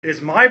It is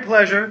my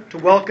pleasure to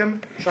welcome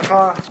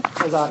Shahar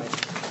Azani.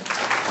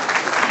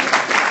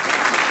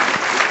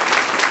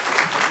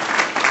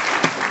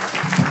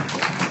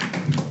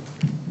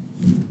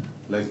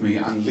 Let me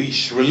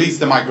release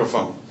the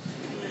microphone.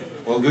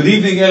 Well, good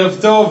evening,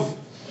 Erev Tov.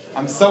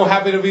 I'm so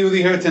happy to be with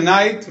you here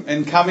tonight.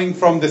 And coming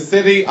from the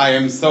city, I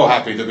am so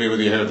happy to be with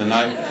you here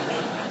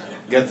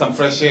tonight. Get some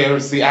fresh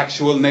air, see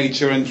actual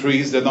nature and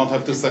trees that don't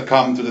have to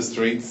succumb to the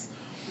streets.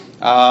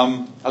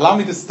 Allow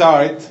me to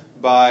start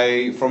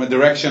from a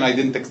direction I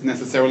didn't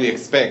necessarily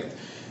expect.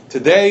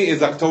 Today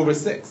is October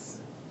 6th.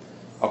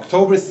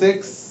 October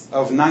 6th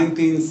of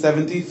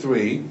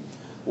 1973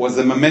 was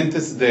a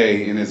momentous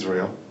day in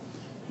Israel.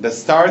 The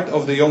start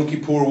of the Yom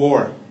Kippur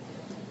War,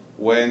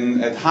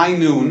 when at high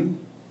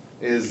noon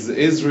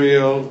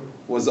Israel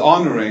was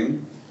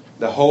honoring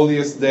the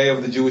holiest day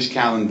of the Jewish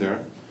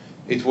calendar.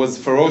 It was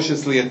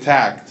ferociously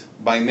attacked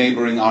by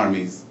neighboring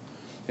armies.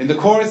 In the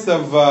course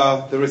of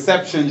the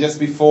reception just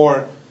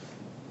before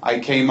I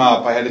came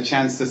up, I had a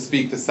chance to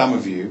speak to some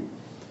of you.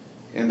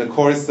 In the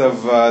course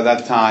of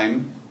that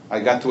time, I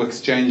got to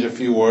exchange a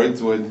few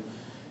words with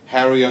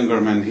Harry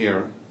Youngerman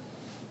here.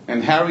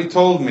 And Harry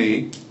told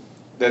me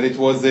that it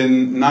was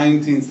in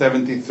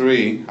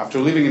 1973, after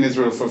living in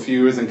Israel for a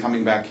few years and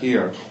coming back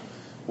here,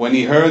 when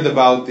he heard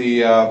about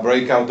the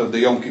breakout of the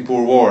Yom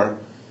Kippur War,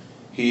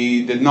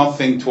 he did not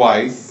think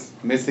twice,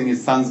 missing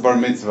his son's bar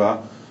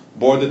mitzvah,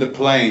 boarded a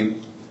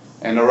plane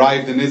and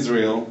arrived in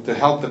Israel to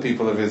help the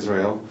people of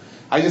Israel.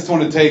 I just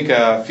want to take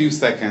a few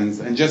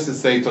seconds and just to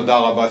say Toda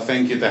Rabba,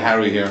 thank you to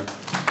Harry here.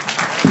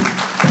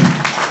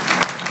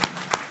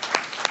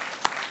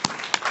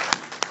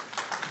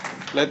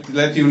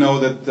 Let you know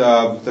that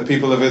the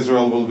people of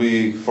Israel will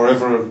be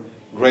forever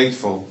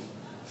grateful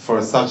for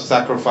such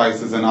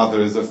sacrifices and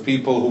others of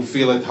people who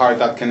feel at heart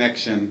that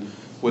connection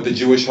with the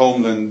Jewish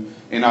homeland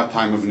in our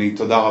time of need.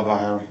 Toda Rabba,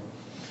 Harry.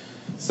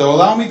 So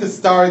allow me to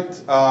start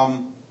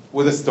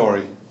with a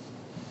story.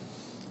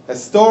 A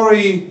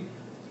story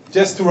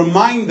just to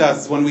remind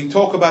us when we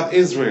talk about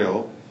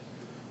Israel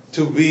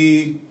to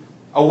be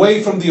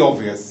away from the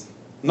obvious.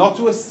 Not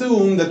to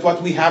assume that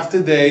what we have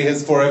today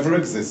has forever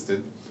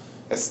existed.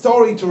 A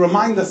story to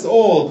remind us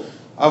all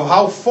of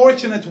how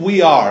fortunate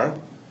we are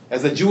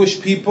as a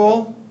Jewish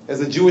people, as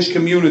a Jewish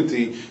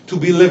community, to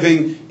be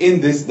living in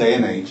this day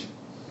and age.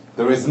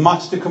 There is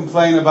much to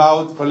complain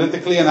about,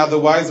 politically and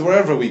otherwise,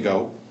 wherever we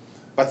go.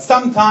 But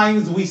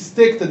sometimes we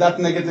stick to that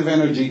negative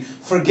energy,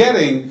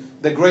 forgetting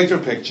the greater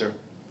picture.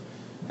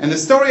 And the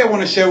story I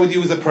want to share with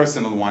you is a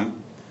personal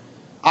one.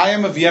 I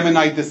am of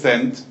Yemenite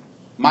descent.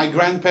 My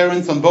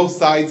grandparents on both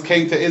sides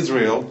came to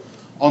Israel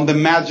on the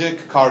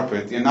magic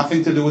carpet.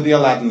 Nothing to do with the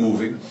Aladdin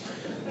movie.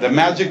 The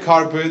magic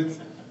carpet,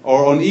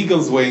 or on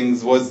eagle's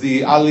wings, was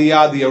the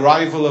aliyah, the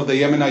arrival of the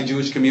Yemenite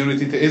Jewish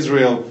community to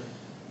Israel,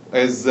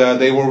 as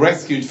they were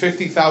rescued,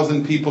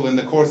 50,000 people in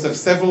the course of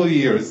several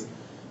years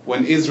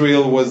when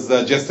Israel was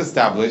just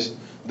established.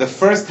 The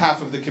first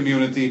half of the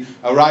community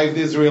arrived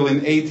Israel in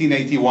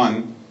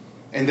 1881,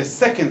 and the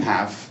second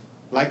half,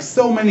 like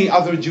so many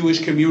other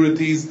Jewish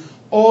communities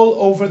all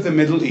over the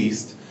Middle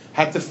East,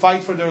 had to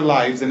fight for their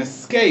lives and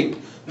escape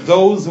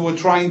those who were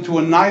trying to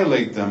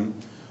annihilate them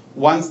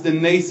once the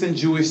nascent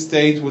Jewish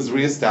state was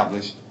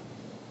reestablished.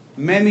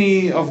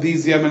 Many of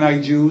these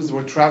Yemenite Jews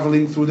were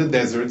traveling through the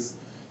deserts,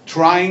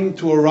 trying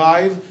to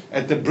arrive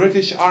at the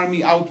British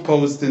Army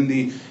outpost in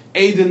the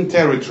Aden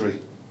territory.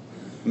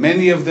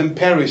 Many of them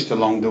perished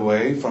along the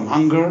way from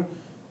hunger,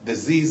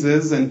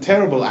 diseases, and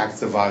terrible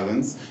acts of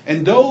violence.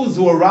 And those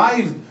who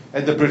arrived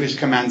at the British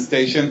command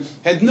station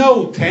had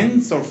no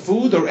tents or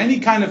food or any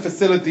kind of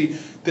facility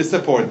to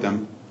support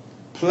them.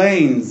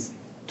 Planes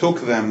took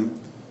them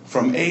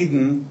from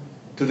Aden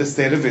to the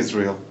state of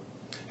Israel.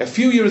 A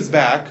few years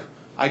back,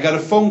 I got a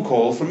phone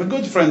call from a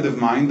good friend of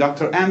mine,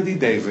 Dr. Andy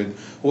David,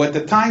 who at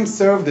the time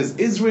served as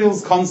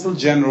Israel's Consul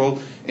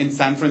General in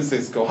San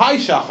Francisco. "Hi,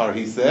 Shahar,"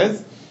 he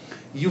says.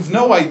 "You've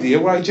no idea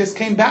where I just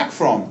came back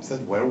from." I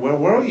said, where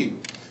were you?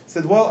 He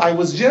said, "Well, I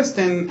was just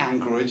in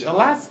Anchorage,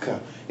 Alaska.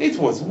 It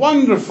was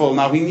wonderful."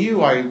 Now, he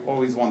knew I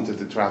always wanted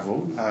to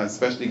travel,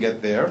 especially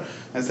get there.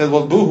 I said,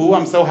 "Well, boo-hoo,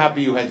 I'm so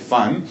happy you had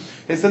fun."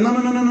 He said,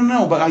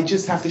 No, but I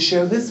just have to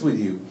share this with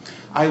you.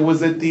 I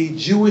was at the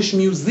Jewish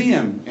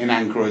Museum in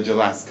Anchorage,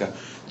 Alaska."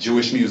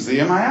 "Jewish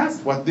Museum?" I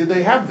asked. "What did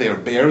they have there?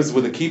 Bears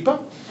with a kippah?"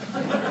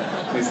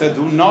 He said,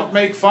 "Do not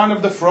make fun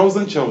of the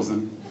frozen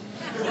chosen."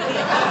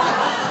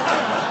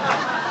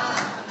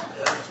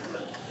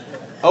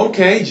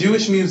 "Okay,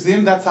 Jewish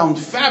Museum, that sounds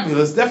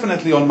fabulous,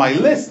 definitely on my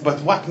list, but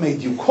what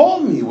made you call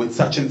me with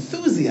such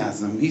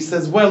enthusiasm?" He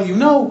says, "Well,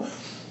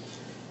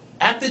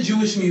 at the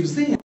Jewish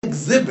Museum, the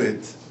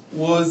exhibit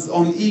was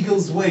on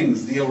eagle's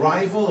wings, the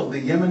arrival of the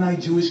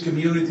Yemenite Jewish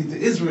community to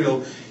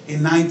Israel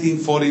in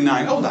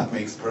 1949. "Oh, that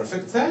makes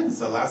perfect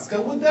sense.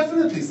 Alaska would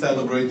definitely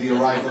celebrate the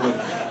arrival of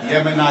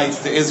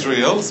Yemenites to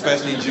Israel,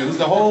 especially Jews.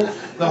 The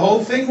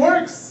whole thing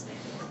works."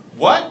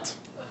 "What?"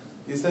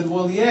 He said,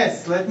 "Well,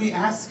 yes, let me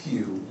ask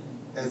you,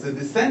 as a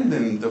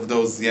descendant of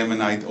those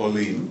Yemenite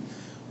Olim,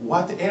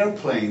 what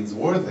airplanes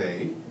were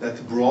they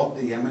that brought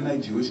the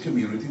Yemenite Jewish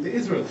community to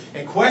Israel?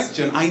 A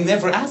question I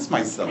never asked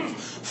myself,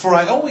 for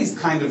I always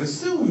kind of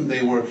assumed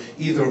they were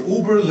either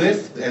Uber,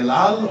 Lyft, El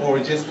Al, or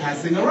just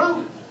passing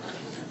around.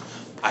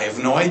 I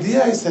have no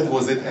idea, I said.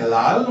 Was it El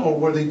Al, or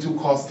were they too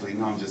costly?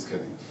 No, I'm just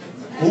kidding.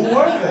 Who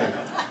were they?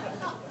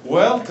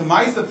 Well, to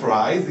my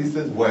surprise, he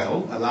said,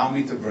 well, allow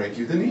me to break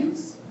you the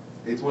news.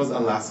 It was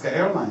Alaska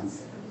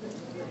Airlines.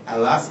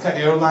 Alaska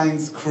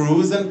Airlines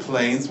crews and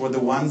planes were the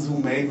ones who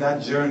made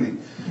that journey.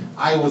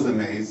 I was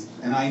amazed,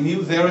 and I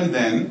knew there and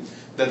then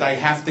that I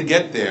have to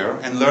get there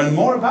and learn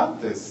more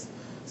about this.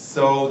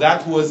 So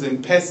that was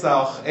in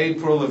Pesach,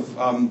 April of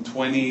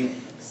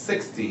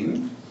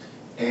 2016,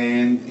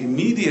 and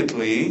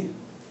immediately,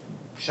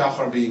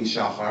 Shahar being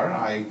Shahar,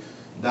 I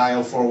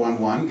dial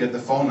 411, get the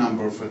phone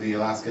number for the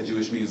Alaska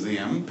Jewish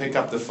Museum, pick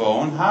up the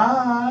phone.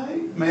 Hi,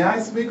 may I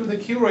speak with the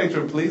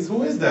curator, please?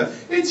 Who is that?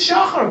 It's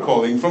Shahar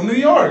calling from New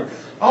York.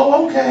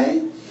 Oh,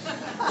 okay.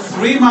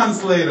 3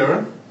 months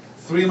later,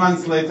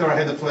 I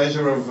had the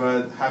pleasure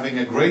of having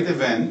a great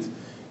event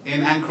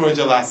in Anchorage,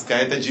 Alaska,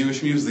 at the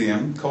Jewish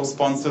Museum,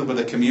 co-sponsored by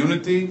the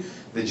community,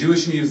 the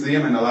Jewish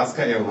Museum, and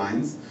Alaska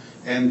Airlines.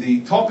 And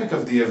the topic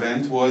of the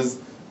event was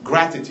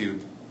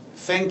gratitude.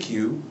 Thank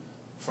you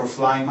for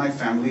flying my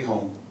family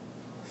home.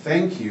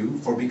 Thank you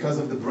for, because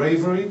of the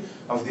bravery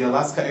of the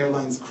Alaska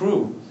Airlines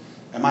crew,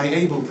 am I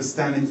able to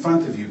stand in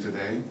front of you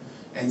today.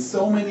 And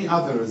so many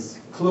others,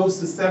 close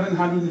to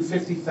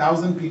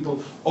 750,000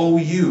 people, owe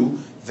you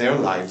their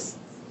lives.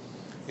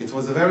 It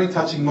was a very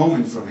touching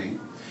moment for me.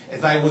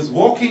 As I was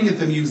walking at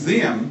the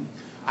museum,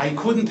 I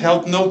couldn't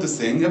help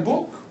noticing a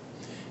book.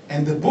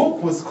 And the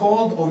book was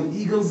called On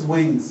Eagle's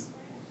Wings.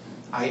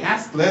 I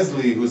asked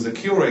Leslie, who's a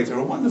curator,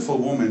 a wonderful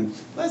woman,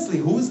 Leslie,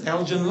 who's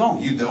Elgin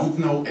Long? You don't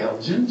know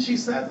Elgin? She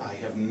said. I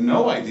have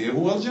no idea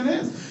who Elgin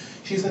is.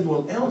 She said,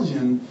 well,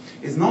 Elgin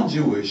is not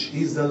Jewish.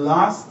 He's the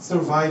last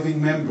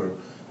surviving member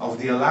of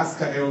the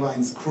Alaska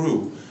Airlines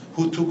crew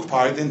who took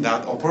part in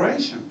that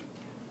operation.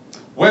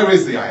 Where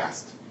is he, I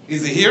asked.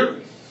 Is he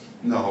here?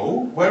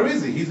 No. Where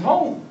is he? He's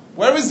home.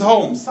 Where is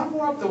home?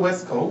 Somewhere up the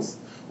West Coast.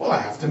 Well, I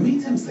have to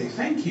meet him, say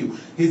thank you.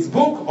 His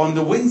book, On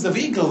the Wings of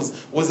Eagles,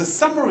 was a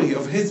summary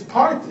of his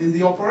part in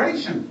the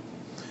operation.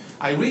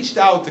 I reached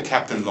out to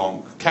Captain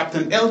Long,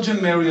 Captain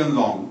Elgin Marion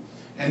Long,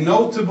 a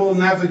notable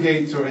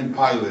navigator and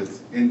pilot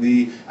in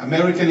the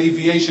American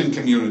aviation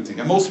community,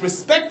 a most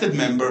respected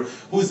member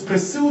who's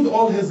pursued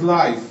all his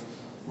life,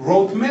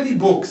 wrote many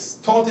books,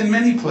 taught in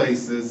many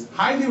places,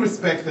 highly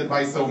respected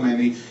by so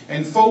many,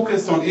 and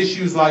focused on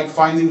issues like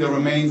finding the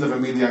remains of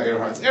Amelia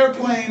Earhart's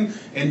airplane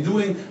and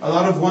doing a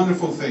lot of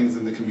wonderful things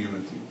in the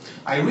community.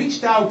 I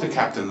reached out to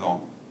Captain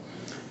Long.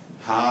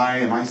 Hi,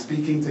 am I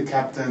speaking to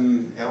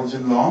Captain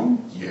Elgin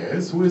Long?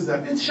 Yes, who is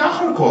that? It's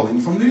Shahar calling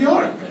from New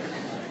York.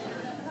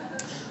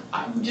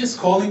 I'm just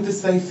calling to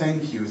say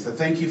thank you. So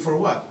thank you for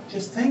what?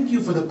 Just thank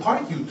you for the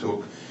part you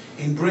took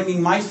in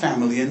bringing my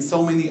family and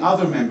so many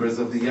other members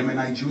of the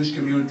Yemenite Jewish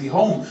community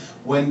home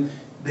when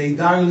they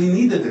direly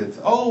needed it.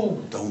 Oh,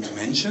 don't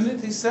mention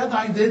it, he said.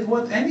 I did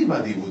what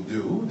anybody would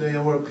do.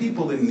 There were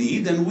people in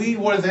need and we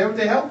were there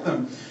to help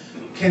them.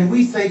 Can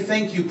we say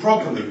thank you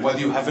properly? What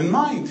do you have in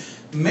mind?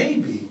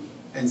 Maybe.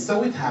 And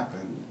so it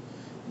happened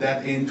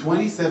that in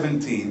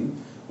 2017,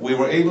 we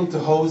were able to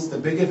host a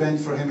big event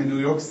for him in New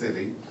York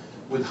City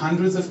with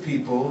hundreds of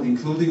people,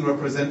 including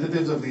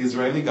representatives of the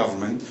Israeli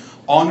government,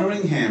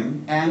 honoring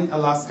him and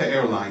Alaska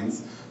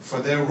Airlines for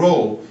their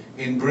role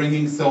in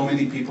bringing so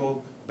many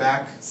people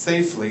back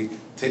safely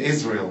to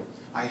Israel.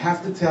 I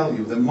have to tell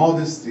you, the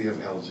modesty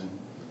of Elgin,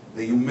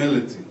 the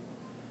humility,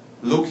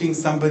 looking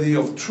somebody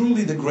of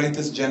truly the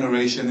greatest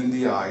generation in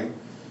the eye,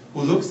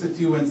 who looks at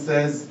you and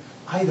says,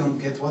 I don't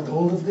get what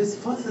all of this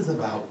fuss is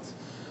about.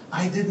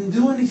 I didn't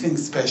do anything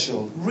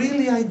special.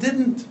 Really, I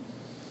didn't.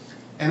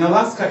 An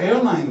Alaska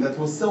airline that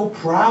was so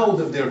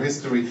proud of their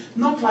history,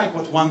 not like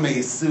what one may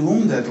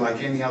assume that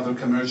like any other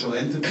commercial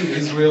entity,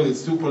 Israel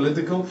is too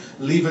political,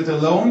 leave it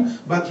alone,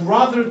 but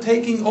rather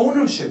taking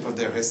ownership of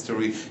their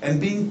history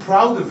and being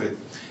proud of it.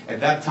 At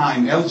that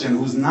time, Elgin,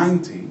 who's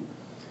 90,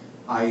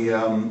 I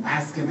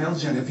asked him,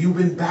 Elgin, have you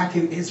been back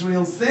in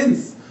Israel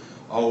since?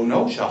 Oh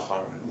no,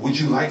 Shahar. Would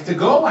you like to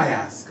go? I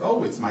asked.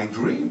 Oh, it's my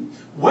dream.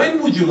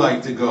 When would you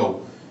like to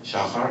go?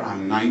 Shahar,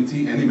 I'm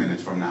 90 any minute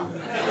from now.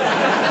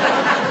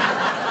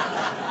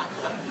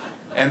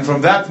 And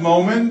from that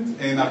moment,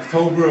 in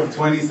October of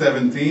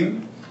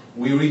 2017,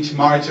 we reached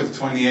March of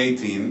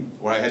 2018,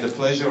 where I had the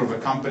pleasure of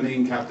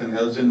accompanying Captain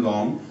Elgin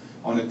Long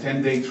on a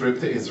 10-day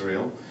trip to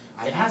Israel.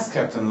 I asked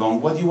Captain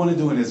Long, what do you want to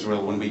do in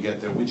Israel when we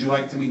get there? Would you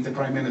like to meet the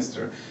Prime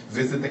Minister,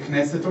 visit the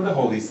Knesset or the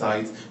holy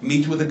sites,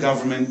 meet with the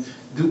government,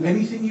 do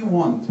anything you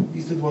want?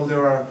 He said, well,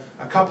 there are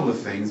a couple of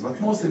things, but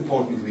most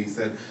importantly, he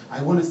said,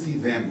 I want to see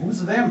them.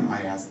 Who's them?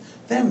 I asked.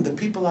 Them, the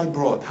people I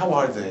brought. How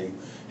are they?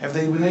 Have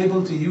they been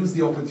able to use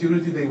the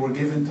opportunity they were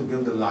given to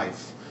build a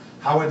life?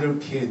 How are their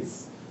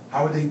kids?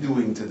 How are they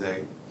doing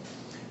today?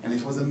 And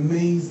it was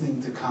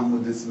amazing to come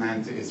with this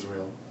man to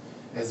Israel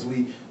As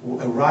we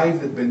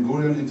arrived at Ben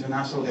Gurion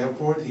International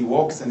Airport, he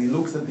walks and he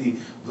looks at the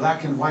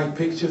black and white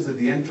pictures at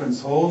the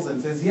entrance halls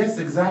and says, yes,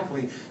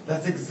 exactly,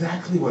 that's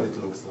exactly what it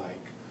looks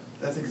like.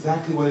 That's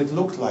exactly what it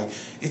looked like.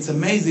 It's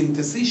amazing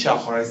to see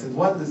Shahar. I said,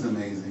 what is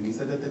amazing? He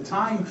said, at the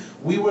time,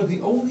 we were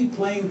the only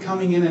plane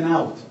coming in and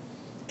out.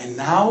 And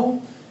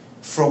now,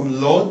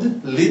 from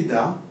Lod,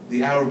 Lida,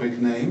 the Arabic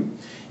name,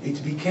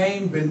 it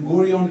became Ben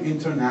Gurion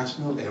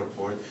International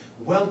Airport,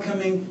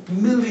 welcoming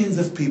millions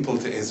of people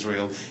to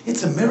Israel.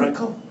 It's a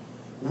miracle.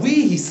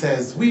 He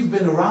says, we've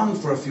been around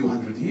for a few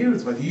hundred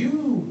years, but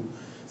you,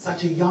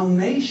 such a young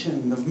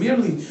nation of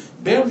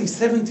barely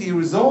 70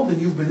 years old,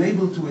 and you've been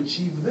able to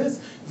achieve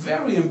this.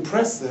 Very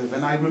impressive.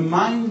 And I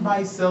remind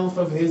myself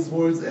of his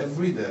words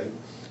every day.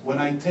 When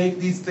I take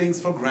these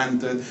things for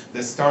granted,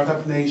 the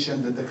startup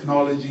nation, the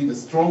technology, the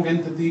strong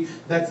entity,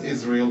 that's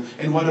Israel,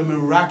 and what a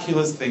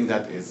miraculous thing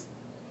that is.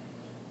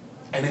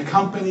 And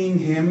accompanying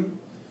him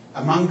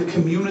among the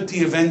community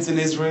events in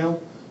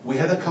Israel, we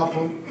had a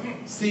couple,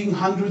 seeing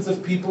hundreds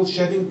of people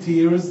shedding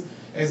tears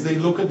as they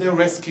look at their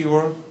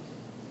rescuer.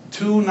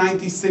 2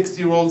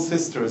 96-year-old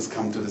sisters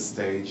come to the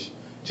stage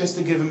just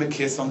to give him a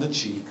kiss on the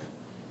cheek.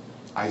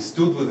 I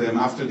stood with him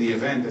after the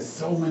event as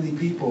so many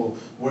people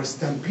were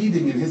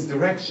stampeding in his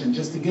direction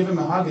just to give him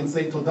a hug and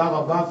say, Toda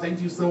Rabba, thank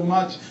you so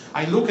much.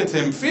 I look at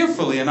him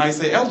fearfully and I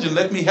say, Elgin,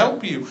 let me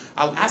help you.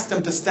 I'll ask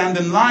them to stand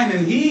in line.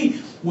 And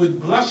he, with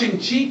blushing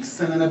cheeks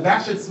and an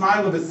abashed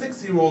smile of a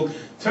 6-year-old,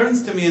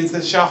 turns to me and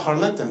says, Shahar,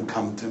 let them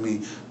come to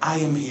me. I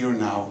am here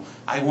now.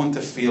 I want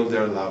to feel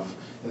their love.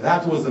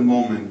 That was a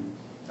moment,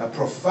 a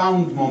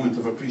profound moment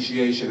of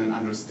appreciation and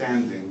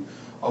understanding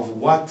of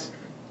what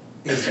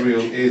Israel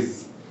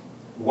is,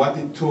 what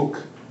it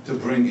took to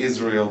bring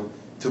Israel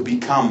to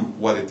become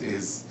what it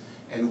is,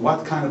 and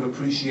what kind of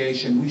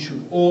appreciation we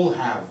should all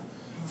have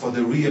for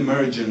the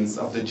re-emergence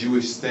of the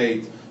Jewish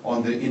state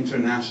on the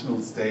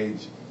international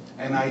stage.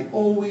 And I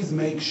always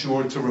make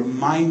sure to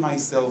remind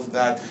myself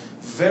that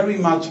very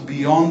much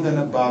beyond and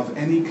above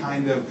any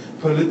kind of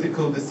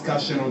political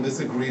discussion or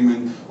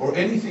disagreement or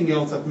anything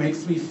else that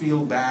makes me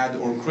feel bad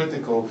or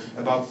critical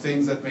about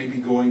things that may be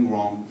going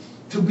wrong,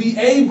 to be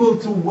able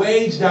to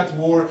wage that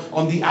war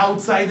on the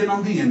outside and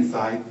on the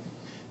inside,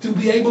 to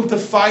be able to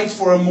fight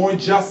for a more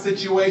just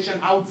situation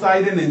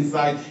outside and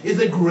inside is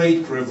a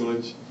great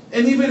privilege.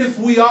 And even if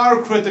we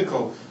are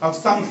critical of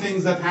some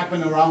things that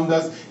happen around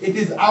us, it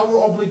is our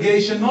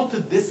obligation not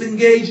to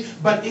disengage,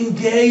 but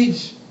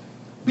engage.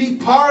 Be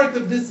part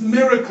of this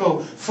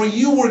miracle, for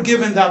you were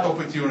given that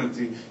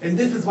opportunity. And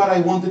this is what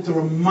I wanted to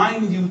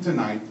remind you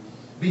tonight.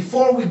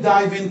 Before we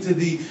dive into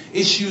the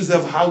issues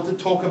of how to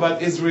talk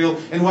about Israel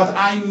and what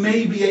I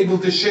may be able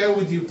to share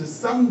with you to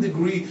some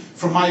degree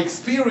from my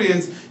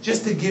experience,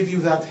 just to give you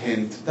that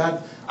hint,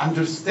 that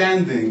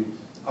understanding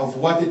of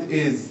what it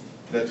is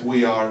that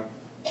we are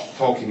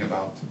talking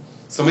about.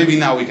 So maybe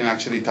now we can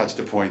actually touch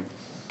the point.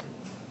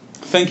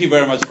 Thank you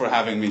very much for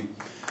having me.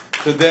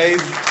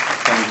 Today's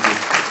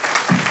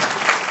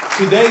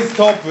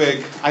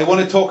topic, I want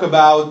to talk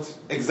about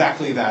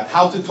exactly that,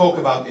 how to talk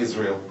about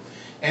Israel.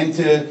 And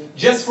to,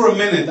 just for a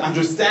minute,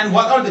 understand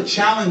what are the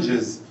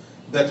challenges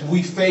that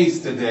we face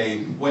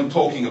today when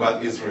talking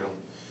about Israel.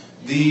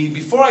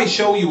 Before I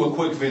show you a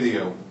quick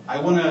video, I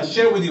want to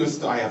share with you a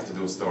story. I have to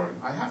do a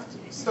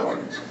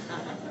story.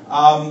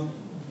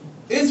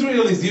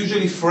 Israel is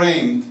usually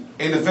framed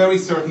in a very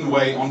certain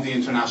way on the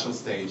international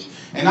stage.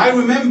 And I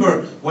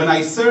remember when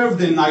I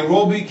served in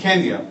Nairobi,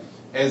 Kenya,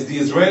 as the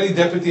Israeli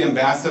Deputy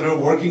Ambassador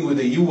working with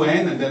the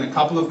UN and then a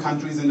couple of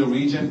countries in the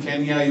region,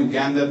 Kenya,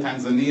 Uganda,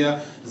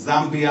 Tanzania,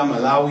 Zambia,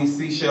 Malawi,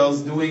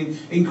 Seychelles, doing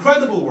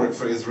incredible work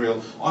for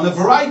Israel on a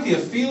variety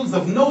of fields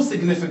of no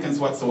significance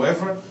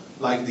whatsoever,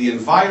 like the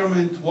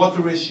environment,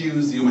 water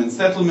issues, human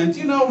settlement,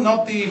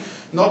 not the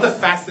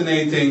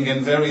fascinating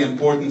and very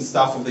important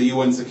stuff of the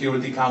UN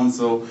Security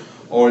Council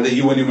or the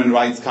UN Human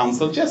Rights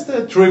Council, just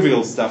the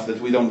trivial stuff that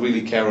we don't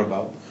really care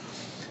about.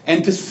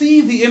 And to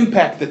see the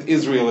impact that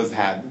Israel has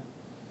had.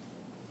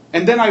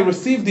 And then I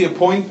received the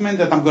appointment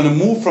that I'm going to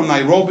move from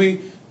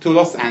Nairobi to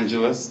Los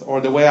Angeles, or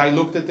the way I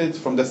looked at it,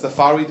 from the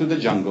safari to the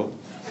jungle.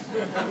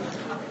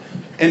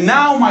 And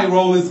now my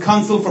role is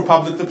Consul for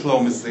Public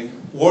Diplomacy,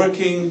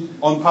 working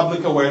on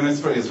public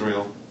awareness for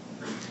Israel.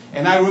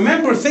 And I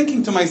remember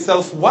thinking to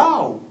myself,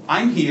 wow,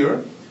 I'm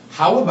here.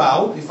 How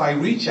about if I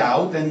reach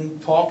out and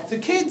talk to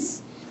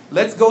kids?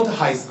 Let's go to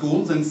high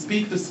schools and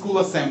speak to school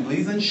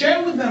assemblies and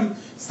share with them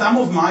some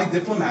of my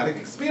diplomatic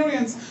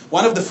experience.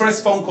 One of the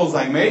first phone calls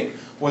I make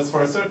was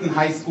for a certain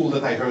high school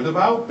that I heard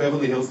about,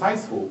 Beverly Hills High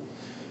School.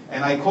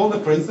 And I called the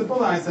principal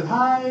and I said,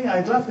 hi,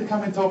 I'd love to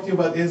come and talk to you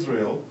about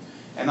Israel.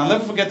 And I'll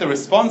never forget the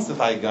response that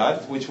I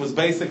got, which was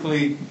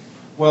basically,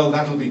 well,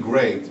 that'll be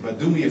great, but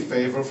do me a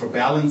favor, for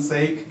balance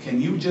sake,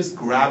 can you just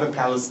grab a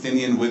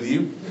Palestinian with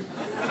you?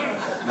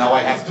 Now,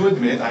 I have to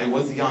admit, I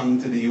was young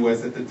to the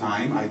US at the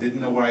time. I didn't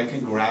know where I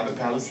can grab a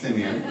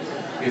Palestinian.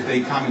 If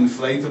they come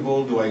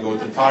inflatable, do I go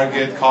to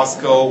Target,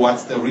 Costco?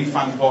 What's the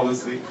refund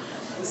policy?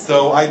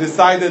 So I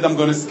decided I'm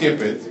going to skip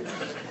it,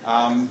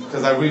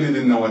 because I really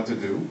didn't know what to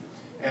do.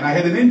 And I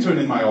had an intern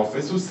in my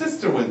office whose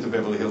sister went to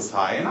Beverly Hills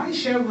High, and I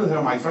shared with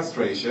her my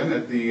frustration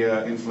at the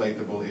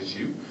inflatable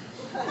issue.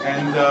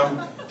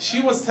 And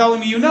she was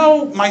telling me, you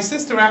know, my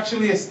sister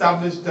actually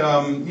established,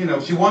 you know,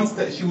 she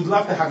would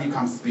love to have you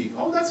come speak.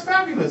 Oh, that's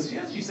fabulous.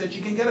 Yes, she said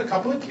she can get a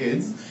couple of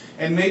kids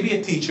and maybe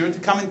a teacher to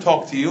come and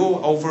talk to you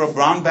over a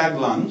brown bag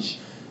lunch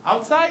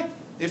outside,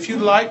 if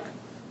you'd like.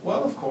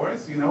 Well, of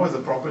course, you know, as a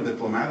proper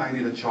diplomat, I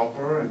need a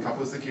chopper and a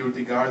couple of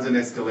security guards and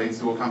Escalades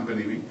to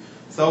accompany me.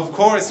 So, of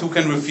course, who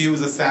can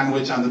refuse a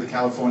sandwich under the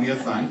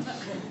California sun?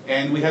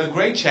 And we had a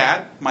great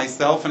chat,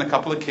 myself and a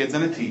couple of kids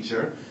and a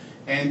teacher.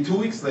 And 2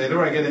 weeks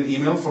later, I get an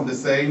email from the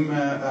same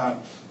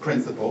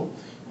principal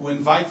who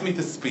invites me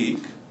to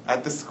speak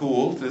at the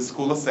school, to the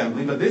school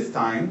assembly, but this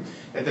time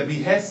at the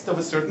behest of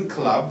a certain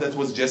club that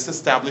was just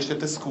established at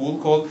the school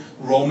called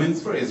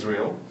Romans for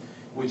Israel,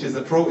 which is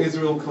a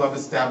pro-Israel club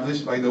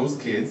established by those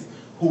kids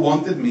who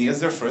wanted me as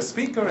their first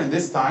speaker. And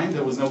this time,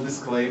 there was no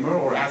disclaimer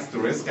or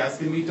asterisk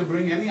asking me to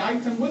bring any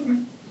item with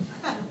me.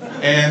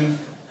 And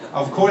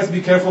of course,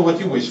 be careful what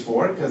you wish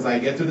for, because I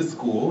get to the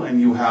school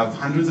and you have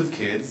hundreds of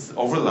kids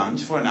over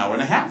lunch for an hour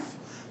and a half.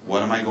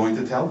 What am I going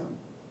to tell them?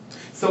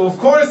 So of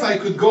course I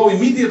could go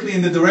immediately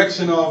in the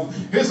direction of,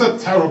 here's a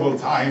terrible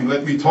time,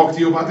 let me talk to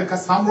you about the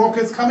Qassam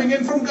rockets coming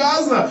in from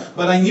Gaza.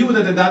 But I knew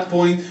that at that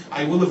point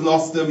I would have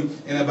lost them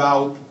in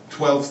about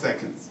 12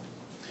 seconds.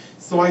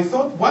 So I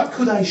thought, what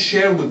could I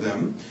share with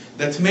them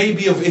that may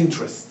be of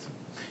interest?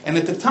 And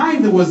at the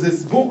time there was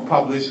this book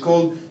published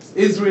called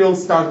Israel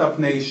Startup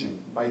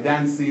Nation by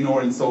Dan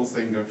Senor and Sol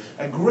Singer.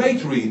 A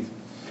great read,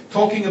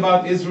 talking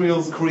about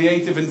Israel's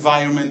creative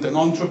environment and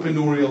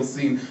entrepreneurial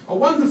scene. A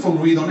wonderful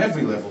read on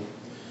every level.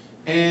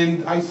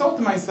 And I thought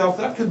to myself,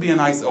 that could be a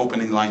nice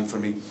opening line for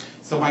me.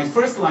 So my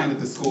first line at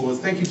the school was,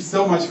 thank you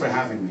so much for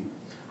having me.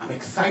 I'm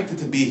excited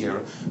to be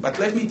here, but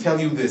let me tell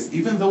you this,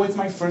 even though it's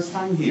my first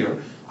time here,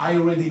 I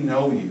already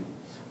know you.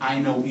 I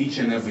know each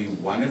and every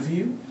one of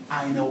you.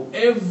 I know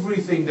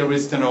everything there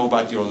is to know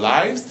about your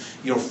lives,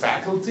 your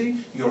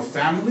faculty, your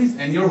families,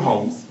 and your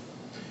homes.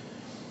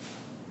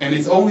 And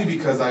it's only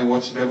because I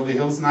watched Beverly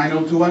Hills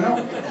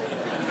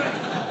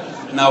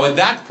 90210. Now at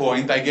that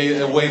point, I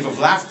gave a wave of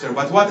laughter,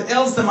 but what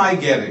else am I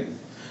getting?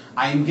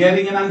 I'm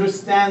getting an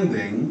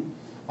understanding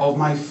of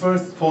my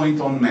first point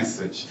on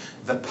message,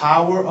 the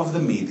power of the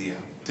media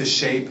to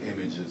shape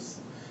images,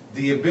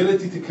 the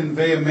ability to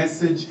convey a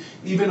message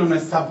even on a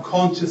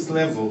subconscious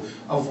level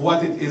of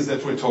what it is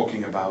that we're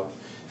talking about.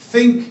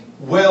 Think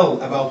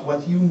well about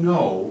what you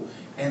know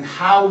and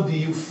how do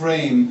you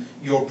frame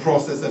your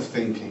process of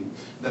thinking.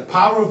 The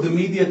power of the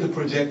media to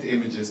project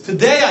images.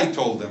 Today I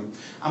told them,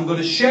 I'm going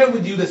to share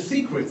with you the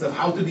secrets of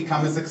how to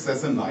become a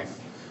success in life,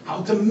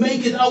 how to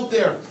make it out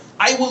there.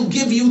 I will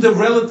give you the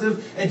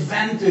relative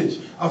advantage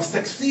of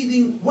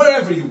succeeding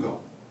wherever you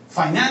go,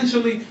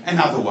 financially and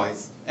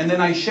otherwise. And then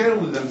I share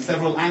with them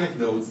several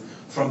anecdotes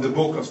from the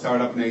book of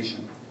Startup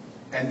Nation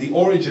and the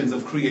origins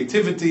of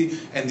creativity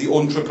and the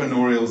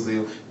entrepreneurial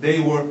zeal.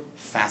 They were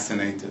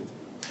fascinated.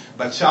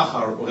 But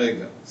Shahar,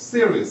 Rega,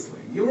 seriously,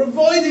 you're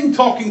avoiding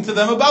talking to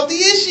them about the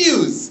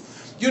issues.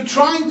 You're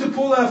trying to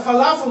pull a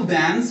falafel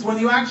dance when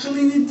you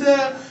actually need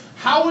to,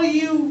 how are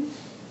you?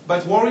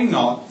 But worry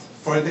not,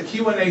 for the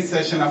Q&A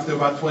session after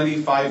about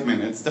 25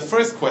 minutes, the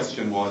first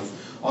question was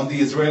on the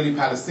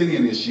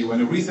Israeli-Palestinian issue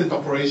and a recent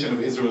operation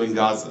of Israel in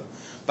Gaza.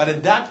 But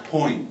at that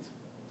point,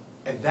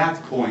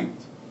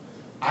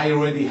 I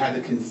already had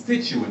a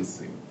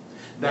constituency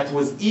that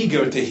was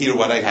eager to hear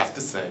what I have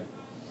to say.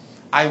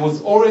 I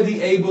was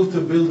already able to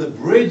build a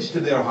bridge to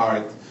their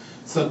heart,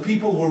 so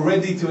people were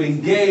ready to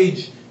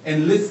engage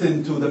and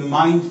listen to the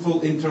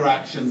mindful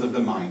interactions of the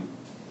mind.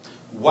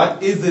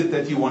 What is it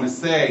that you want to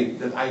say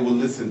that I will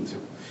listen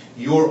to?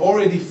 You're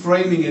already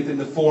framing it in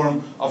the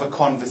form of a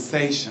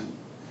conversation,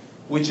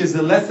 which is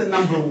the lesson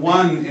number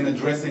one in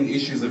addressing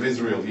issues of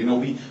Israel. You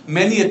know,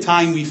 many a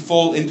time we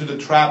fall into the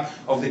trap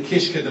of the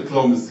kishka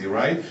diplomacy,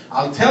 right?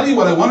 I'll tell you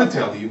what I want to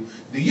tell you.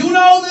 Do you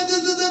know that?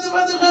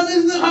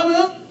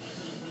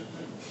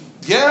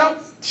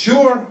 Yeah,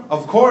 sure,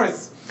 of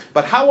course.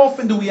 But how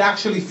often do we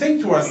actually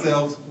think to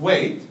ourselves,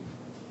 wait,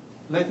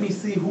 let me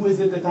see who is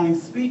it that I'm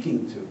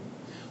speaking to?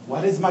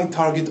 What is my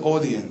target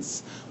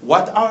audience?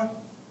 What are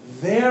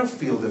their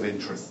field of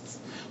interests?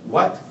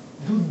 What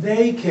do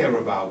they care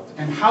about?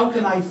 And how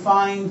can I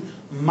find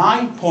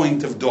my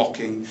point of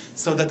docking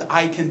so that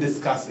I can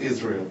discuss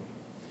Israel?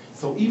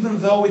 So even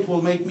though it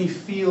will make me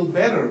feel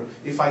better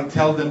if I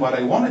tell them what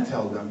I want to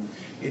tell them,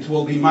 it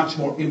will be much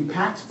more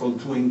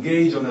impactful to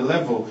engage on a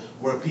level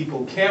where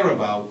people care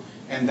about,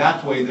 and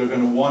that way they're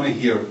going to want to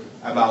hear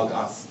about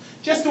us.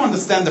 Just to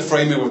understand the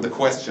framing of the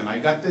question, I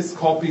got this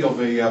copy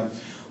of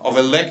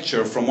a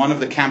lecture from one of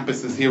the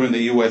campuses here in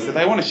the US that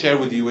I want to share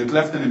with you. It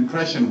left an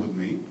impression with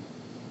me.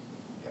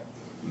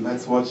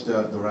 Let's watch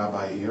the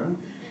rabbi here.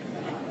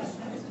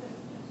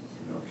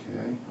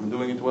 Okay, I'm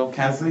doing it well.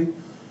 Kazi,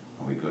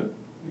 are we good?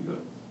 We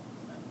good?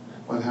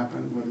 What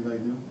happened? What did I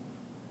do?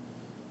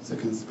 It's a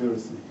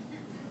conspiracy.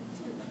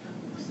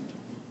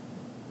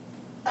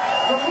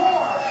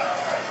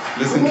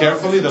 Listen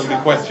carefully, there'll be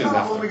questions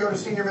after. When we go to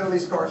senior Middle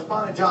East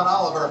correspondent John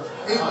Oliver.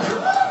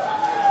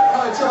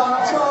 Hi,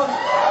 John,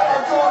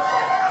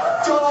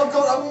 I've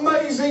got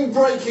amazing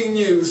breaking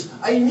news.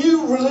 A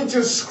new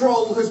religious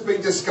scroll has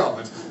been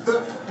discovered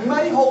that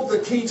may hold the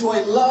key to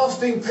a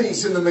lasting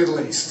peace in the Middle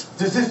East.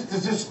 Does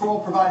this scroll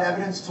provide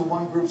evidence to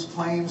one group's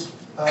claims?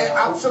 It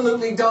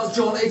absolutely does,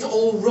 John. It's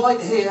all right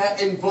here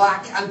in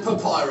black and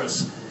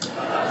papyrus.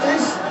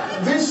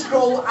 This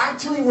scroll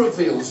actually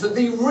reveals that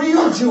the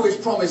real Jewish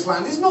promised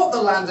land is not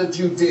the land of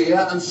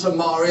Judea and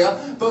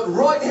Samaria, but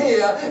right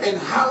here in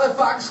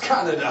Halifax,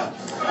 Canada.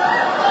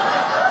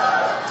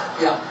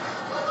 Yeah.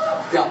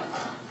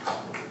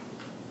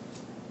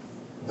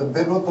 The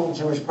biblical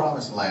Jewish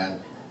promised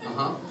land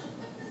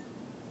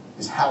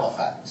is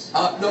Halifax.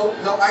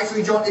 No,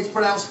 actually, John, it's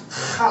pronounced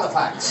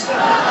Halifax.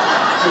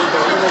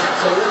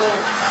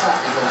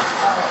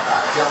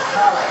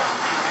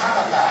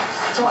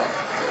 Halifax. Try it.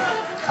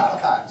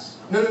 Halifax.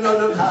 No,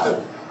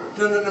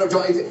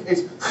 John,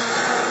 it's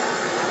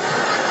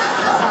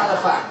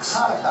Halifax.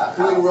 Halifax.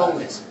 Really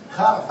wrong it.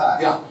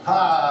 Halifax. Yeah.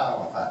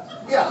 Halifax.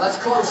 Yeah, that's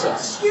closer.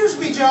 Excuse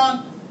me,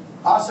 John.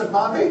 Asif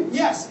Mambi?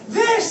 Yes,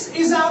 this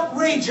is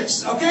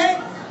outrageous, okay?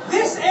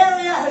 This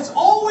area has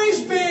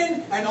always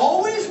been and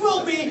always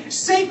will be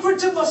sacred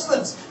to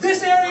Muslims.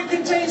 This area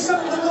contains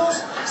some of the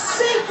most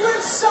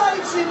sacred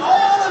sites in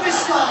all of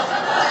Islam.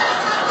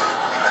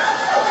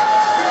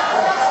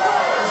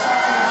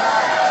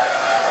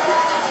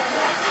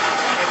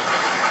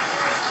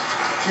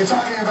 You're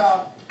talking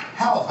about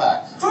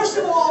Halifax. First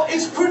of all,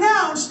 it's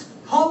pronounced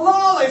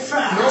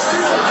Halifax.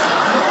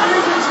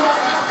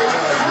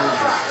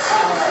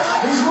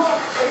 He's wrong.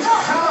 It's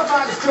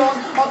Halifax, John.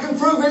 I can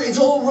prove it. It's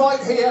all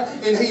right here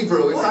in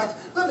Hebrew. In fact,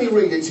 let me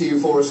read it to you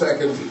for a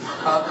second.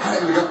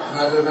 Here we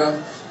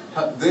go.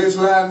 This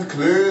land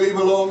clearly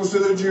belongs to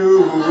the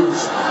Jews.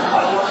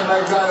 I want to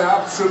make that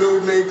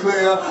absolutely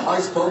clear. I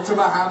spoke to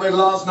Mohammed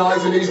last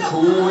night and he's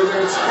cool with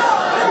it.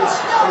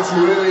 It's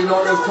really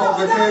not as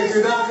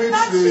complicated as it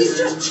seems. He's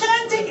just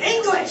chanting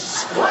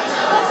English.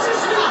 This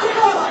is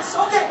ridiculous.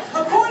 Okay,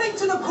 according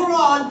to the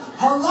Quran,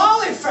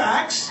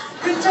 Halifax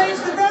contains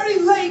the very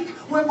lake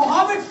where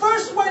Muhammad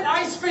first went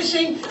ice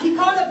fishing. He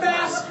caught a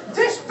bass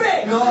this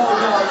big. No.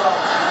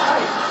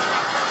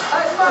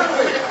 Hey,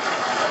 Manly.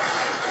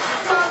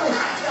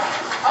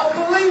 I'll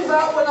believe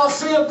that when I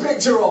see a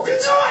picture of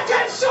it. No, I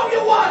can't show you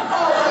one.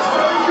 Oh, that's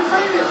very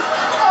convenient.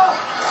 Oh,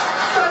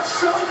 that's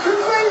so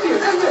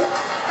convenient, isn't it?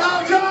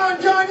 Now,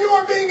 John, you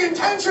are being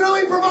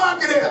intentionally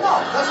provocative.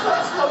 No, that's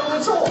not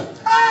it at all.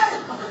 Hey,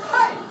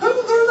 who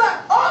threw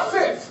that?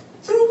 Asif!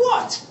 Through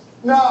what?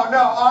 No,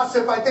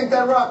 Asif, I think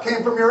that rock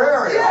came from your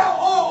area. Yeah.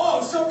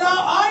 Oh, so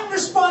now I'm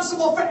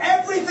responsible for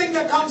everything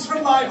that comes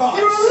from my box.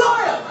 You're a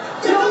liar!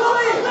 You're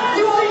lying!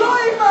 You are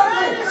lying,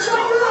 man!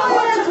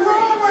 What is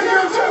wrong with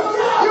you two?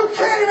 You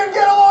can't even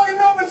get along in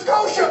Nova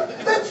Scotia.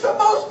 It's the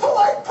most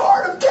polite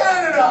part of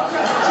Canada.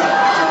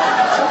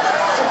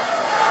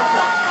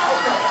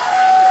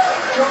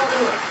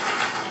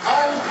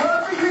 I'm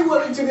perfectly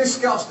willing to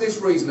discuss this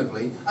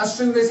reasonably as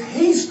soon as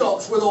he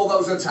stops with all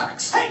those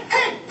attacks. Hey!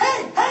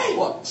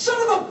 What? Son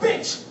of a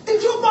bitch!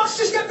 Did your box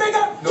just get bigger?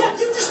 No. Yeah,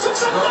 you just took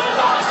some of my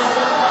box! This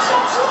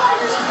That's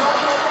right! is not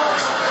your box.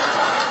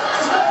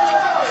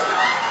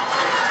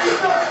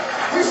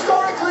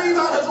 Historically,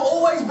 that has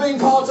always been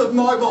part of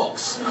my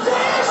box.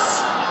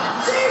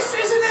 This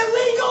is an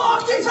illegal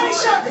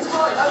occupation! It's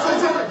mine. That's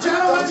it.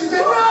 Gentlemen, Don't you sit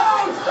do it.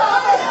 down.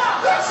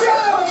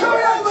 Gentlemen,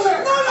 come over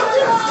there. No,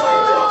 you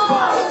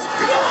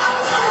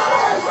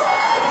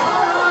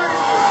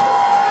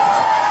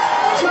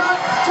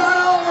John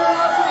Oliver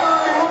and Asif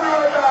Mambi, we'll be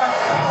right back.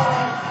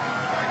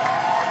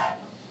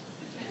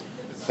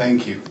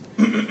 Thank you.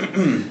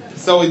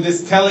 So in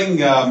this telling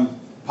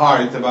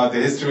part about the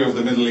history of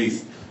the Middle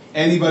East,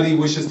 anybody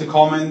wishes to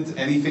comment?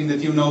 Anything that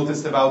you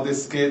noticed about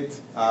this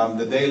skit?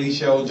 The Daily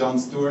Show, Jon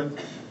Stewart?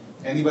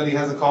 Anybody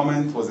has a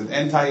comment? Was it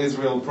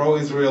anti-Israel,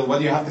 pro-Israel? What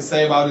do you have to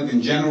say about it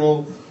in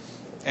general?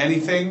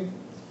 Anything?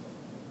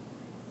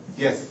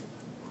 Yes?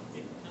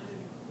 It kind of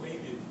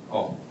equated.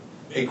 Oh,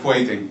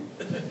 equating.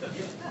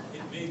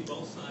 It made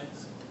both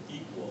sides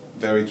equal.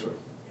 Very true.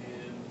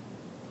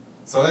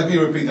 And So let me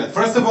repeat that.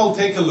 First of all,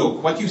 take a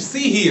look. What you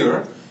see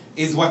here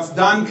is what's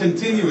done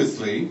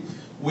continuously,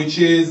 which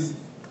is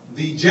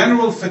the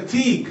general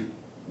fatigue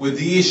with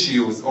the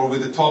issues or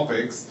with the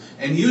topics.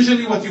 And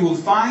usually what you will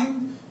find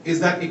is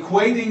that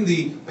equating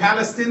the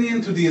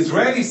Palestinian to the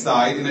Israeli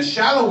side in a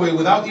shallow way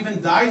without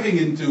even diving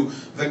into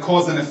the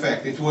cause and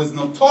effect. It was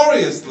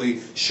notoriously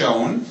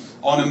shown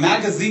on a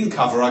magazine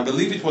cover, I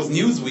believe it was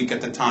Newsweek at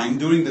the time,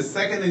 during the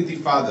second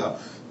Intifada,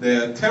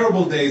 the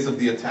terrible days of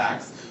the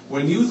attacks,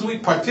 where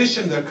Newsweek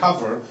partitioned their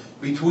cover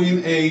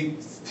between a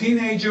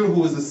teenager who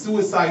was a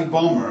suicide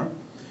bomber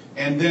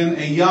and then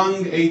a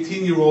young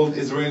 18-year-old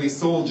Israeli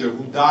soldier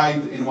who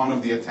died in one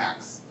of the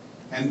attacks.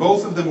 And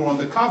both of them were on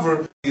the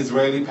cover of the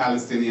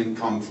Israeli-Palestinian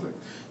conflict.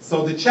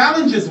 So the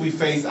challenges we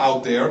face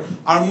out there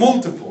are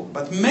multiple,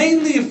 but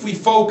mainly if we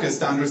focus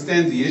to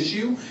understand the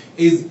issue,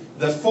 is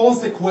the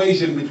false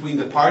equation between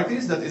the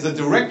parties that is a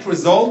direct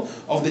result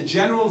of the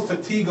general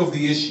fatigue of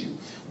the issue.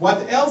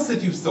 What else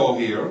that you saw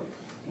here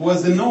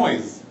was the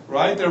noise,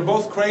 right? They're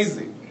both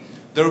crazy.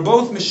 They're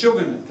both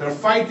mishuganet. They're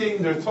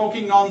fighting, they're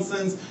talking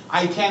nonsense.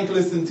 I can't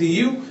listen to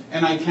you,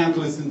 and I can't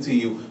listen to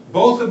you.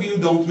 Both of you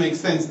don't make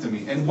sense to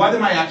me. And what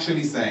am I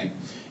actually saying?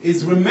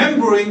 Is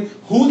remembering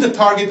who the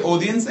target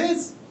audience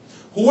is.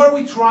 Who are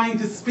we trying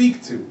to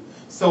speak to?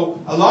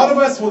 So a lot of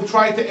us will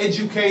try to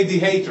educate the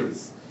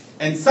haters.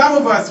 And some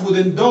of us would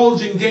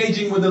indulge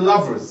engaging with the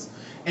lovers.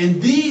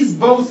 And these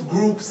both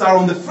groups are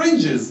on the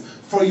fringes,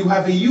 for you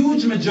have a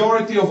huge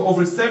majority of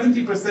over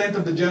 70%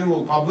 of the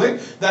general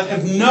public that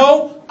have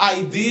no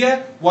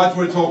idea what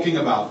we're talking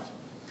about.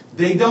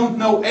 They don't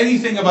know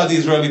anything about the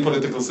Israeli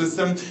political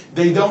system.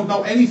 They don't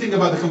know anything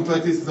about the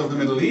complexities of the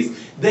Middle East.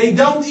 They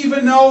don't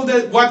even know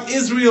that what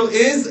Israel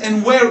is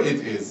and where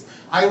it is.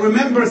 I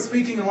remember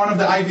speaking in one of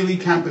the Ivy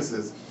League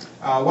campuses.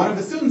 One of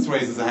the students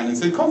raises a hand and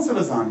said, Shahar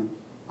Azani,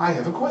 I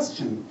have a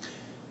question.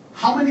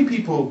 How many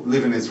people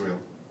live in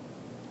Israel?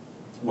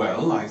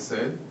 Well, I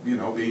said, being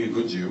a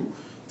good Jew,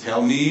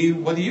 tell me,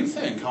 what do you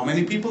think? How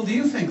many people do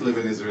you think live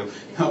in Israel?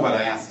 No, what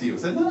I asked you. I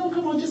said, no,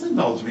 come on, just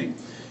indulge me.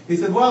 He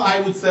said, well, I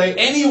would say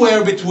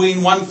anywhere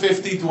between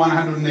 150 to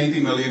 180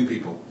 million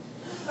people.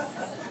 I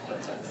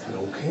said,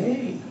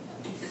 okay,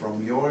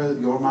 from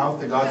your mouth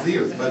to God's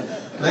ears. But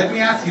let me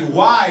ask you,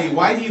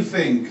 why do you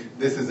think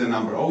this is a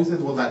number? Oh, he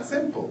said, well, that's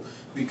simple.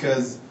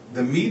 Because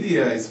the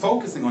media is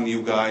focusing on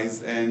you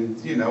guys, and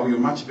you're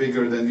much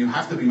bigger than, you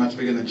have to be much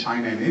bigger than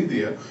China and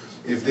India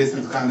if this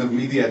is kind of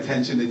media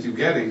attention that you're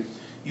getting.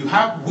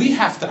 We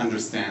have to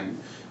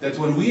understand that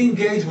when we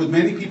engage with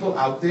many people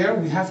out there,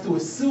 we have to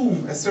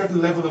assume a certain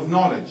level of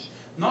knowledge.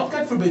 Not,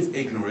 God forbid,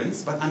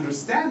 ignorance, but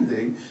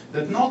understanding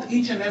that not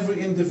each and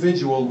every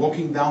individual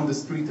walking down the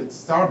street at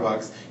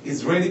Starbucks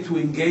is ready to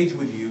engage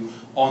with you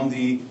on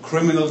the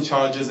criminal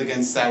charges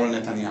against Sarah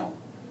Netanyahu.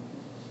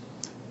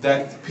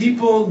 That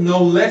people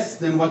know less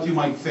than what you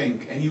might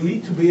think, and you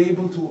need to be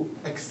able to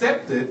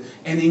accept it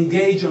and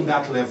engage on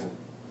that level.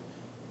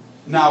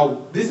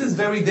 Now, this is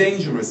very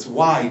dangerous.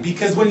 Why?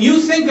 Because when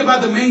you think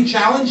about the main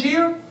challenge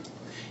here,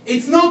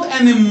 it's not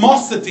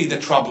animosity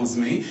that troubles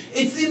me,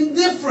 it's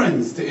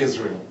indifference to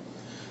Israel.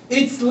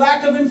 It's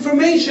lack of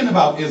information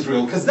about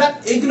Israel, because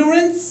that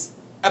ignorance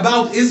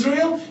about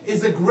Israel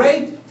is a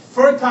great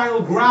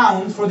fertile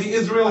ground for the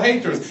Israel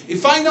haters.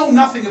 If I know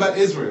nothing about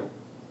Israel,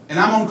 and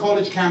I'm on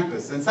college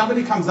campus, and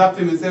somebody comes up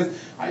to me and says,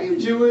 are you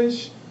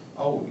Jewish?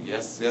 Oh,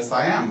 yes,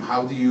 I am.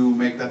 How do you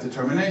make that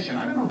determination?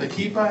 I don't know, the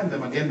kippah and the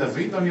Magen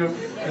David on your...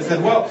 I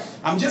said, well,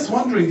 I'm just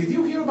wondering, did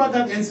you hear about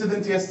that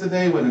incident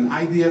yesterday when an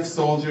IDF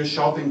soldier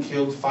shot and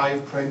killed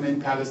 5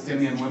 pregnant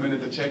Palestinian women at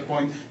the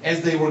checkpoint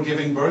as they were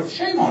giving birth?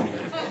 Shame on you.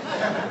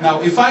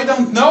 Now, if I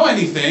don't know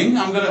anything,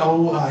 I'm going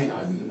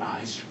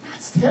to,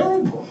 that's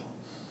terrible.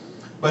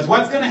 But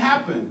what's going to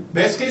happen?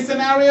 Best case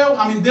scenario,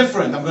 I'm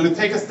indifferent. I'm going to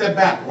take a step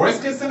back.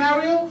 Worst case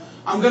scenario,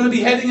 I'm going to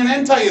be heading an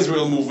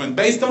anti-Israel movement.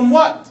 Based on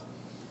what?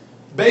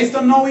 Based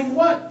on knowing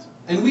what?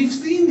 And we've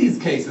seen these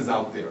cases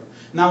out there.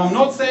 Now, I'm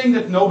not saying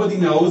that nobody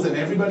knows and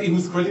everybody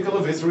who's critical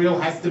of Israel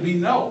has to be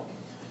no.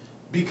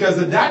 Because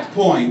at that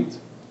point,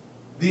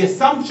 the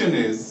assumption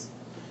is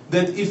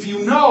that if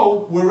you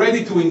know, we're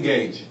ready to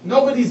engage.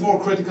 Nobody's more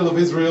critical of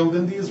Israel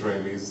than the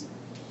Israelis.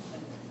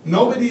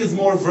 Nobody is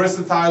more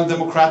versatile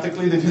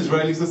democratically than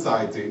Israeli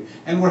society.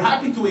 And we're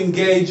happy to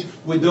engage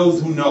with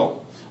those who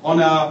know.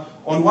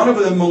 On one of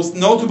the most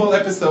notable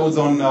episodes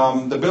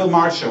on the Bill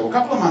Maher show, a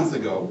couple of months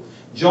ago,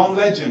 John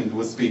Legend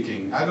was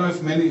speaking. I don't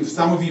know if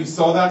some of you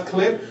saw that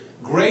clip.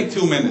 Great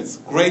 2 minutes.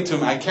 Great 2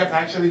 minutes.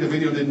 Actually the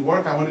video didn't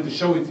work. I wanted to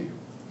show it to you.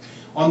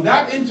 On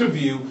that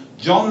interview,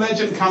 John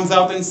Legend comes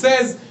out and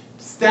says,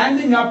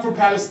 standing up for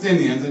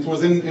Palestinians, it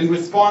was in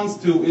response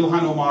to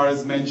Ilhan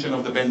Omar's mention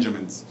of the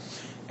Benjamins.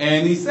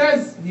 And he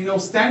says,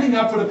 standing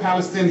up for the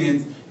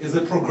Palestinians is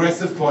a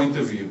progressive point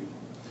of view.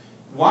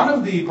 One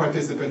of the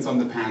participants on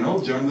the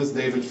panel, journalist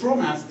David Frum,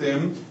 asked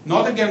him,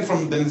 not again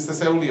from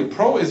necessarily a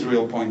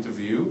pro-Israel point of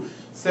view,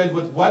 said,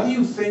 but what do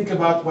you think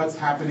about what's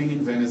happening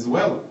in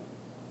Venezuela?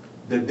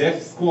 The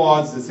death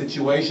squads, the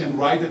situation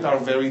right at our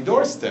very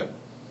doorstep.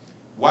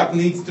 What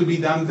needs to be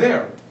done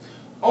there?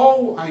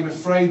 Oh, I'm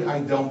afraid I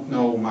don't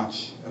know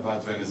much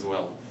about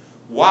Venezuela.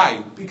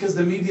 Why? Because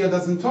the media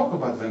doesn't talk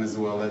about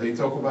Venezuela. They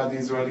talk about the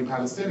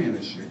Israeli-Palestinian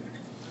issue.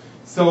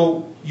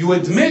 So you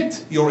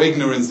admit your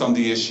ignorance on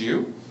the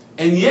issue,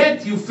 and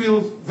yet you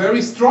feel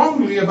very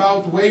strongly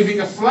about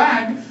waving a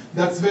flag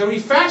that's very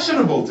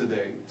fashionable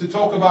today, to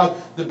talk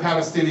about the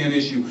Palestinian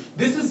issue.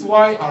 This is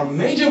why our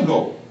major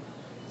goal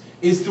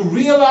is to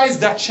realize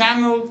that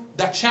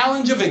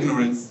challenge of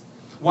ignorance.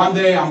 One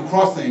day I'm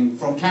crossing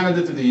from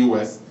Canada to the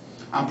US.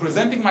 I'm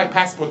presenting my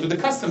passport to the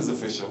customs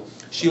official.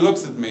 She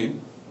looks at me,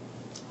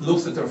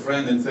 looks at her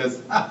friend and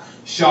says,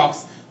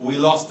 shucks, we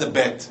lost the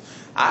bet.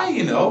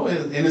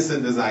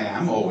 Innocent as I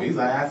am always,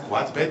 I ask,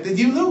 what bet did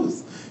you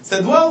lose?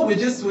 Said, well,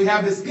 we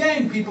have this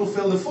game, people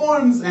fill the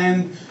forms,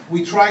 and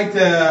we try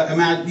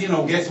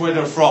to guess where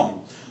they're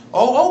from.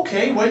 Oh,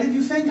 okay, where did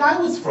you think I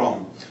was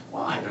from?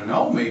 Well, I don't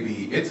know,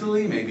 maybe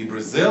Italy, maybe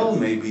Brazil,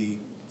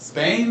 maybe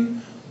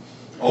Spain.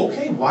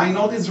 Okay, why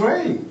not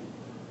Israel?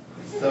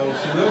 So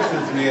she looks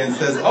at me and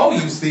says, oh,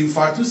 you seem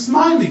far too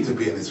smiley to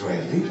be an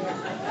Israeli.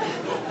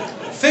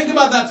 Think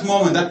about that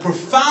moment, that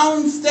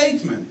profound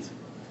statement.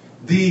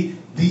 The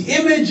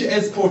image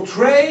as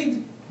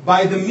portrayed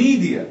by the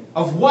media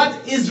of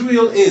what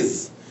Israel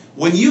is.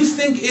 When you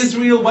think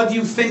Israel, what do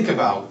you think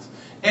about?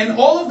 And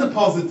all of the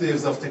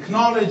positives of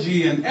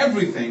technology and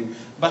everything.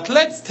 But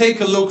let's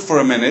take a look for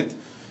a minute.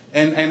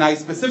 And I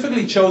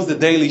specifically chose The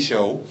Daily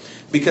Show,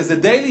 because The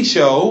Daily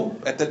Show,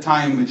 at the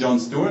time with Jon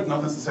Stewart,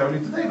 not necessarily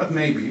today, but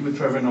maybe with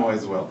Trevor Noah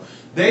as well,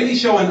 Daily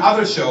Show and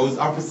other shows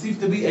are perceived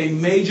to be a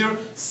major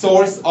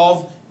source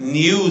of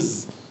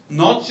news.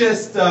 Not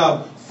just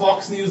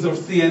Fox News or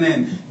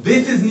CNN.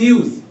 This is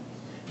news.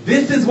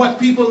 This is what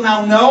people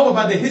now know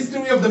about the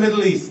history of the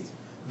Middle East.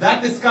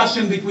 That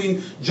discussion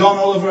between John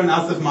Oliver and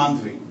Asif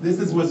Mandvi.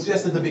 Was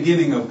just at the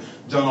beginning of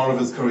John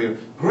Oliver's career.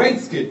 Great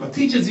skit, but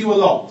teaches you a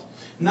lot.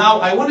 Now,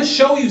 I want to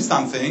show you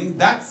something,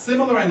 that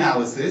similar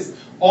analysis,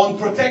 on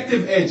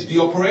Protective Edge, the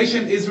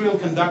operation Israel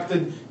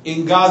conducted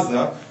in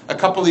Gaza a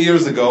couple of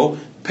years ago.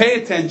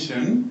 Pay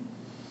attention.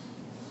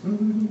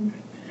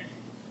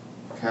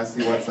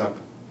 Cassie, what's up?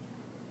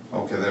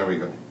 Okay, there we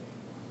go.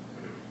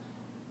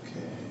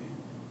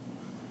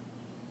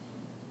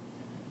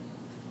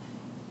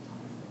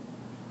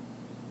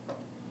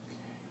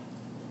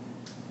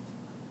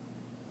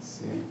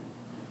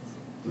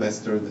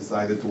 Lester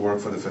decided to work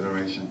for the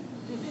Federation.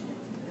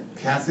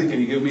 Cassie, can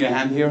you give me a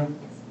hand here?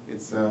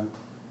 It's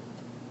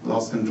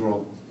lost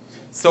control.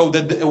 So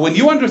when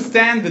you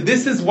understand that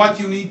this is what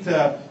you need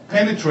to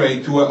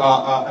penetrate to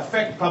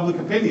affect public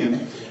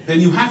opinion,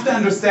 then you have to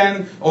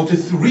understand or to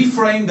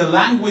reframe the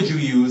language you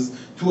use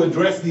to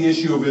address the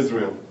issue of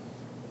Israel.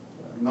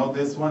 Not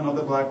this one, not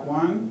the black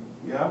one.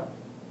 Yeah.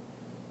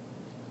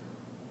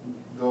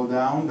 Go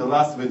down. The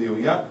last video.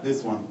 Yeah,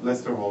 this one.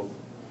 Lester Holt.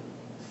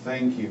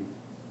 Thank you.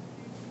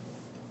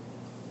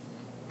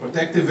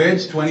 Protective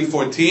Edge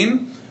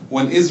 2014,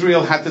 when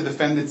Israel had to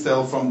defend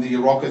itself from the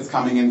rockets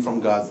coming in from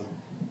Gaza.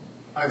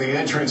 The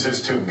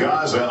entrances to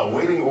Gaza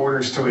awaiting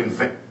orders to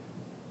invade.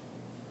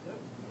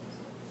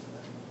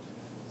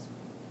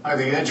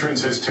 The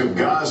entrances to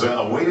Gaza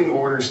awaiting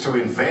orders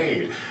to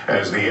invade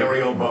as the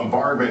aerial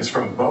bombardments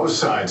from both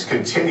sides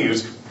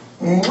continues.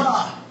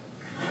 Mwah!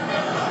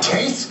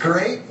 Tastes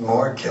great,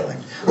 more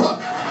killing. Look,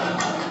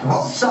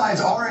 both sides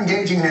are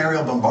engaging in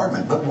aerial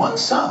bombardment, but one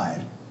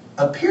side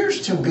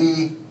appears to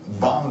be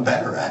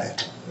better at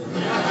it.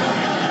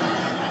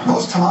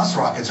 Most Hamas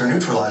rockets are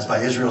neutralized by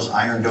Israel's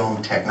Iron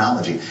Dome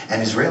technology,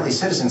 and Israeli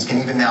citizens can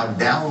even now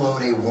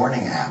download a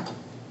warning app.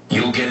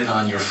 You'll get it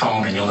on your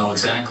phone and you'll know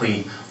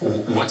exactly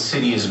what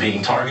city is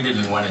being targeted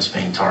and when it's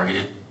being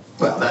targeted.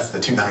 Well, that's the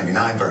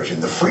 $2.99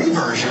 version. The free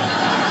version...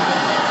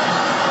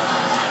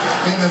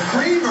 In the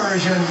free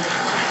version...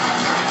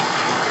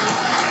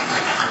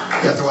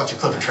 You have to watch a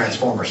clip of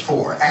Transformers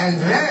 4, and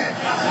then...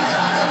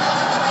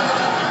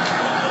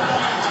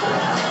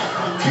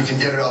 If you can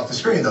get it off the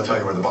screen, they'll tell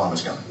you where the bomb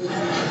is coming.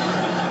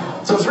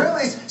 So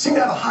Israelis seem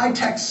to have a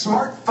high-tech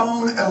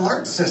smartphone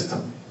alert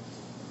system.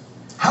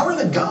 How are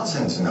the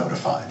Gazans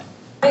notified?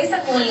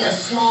 Basically, a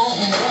small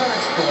mortar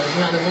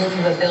explosion on the roof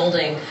of a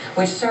building,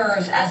 which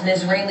serves as an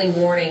Israeli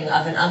warning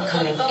of an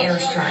upcoming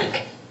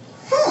airstrike.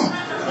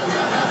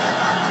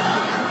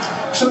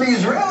 So the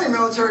Israeli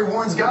military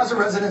warns Gaza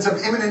residents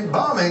of imminent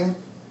bombing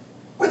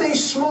with a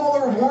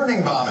smaller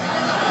warning bombing.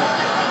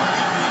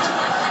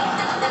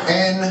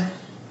 An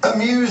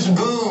amuse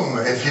boom,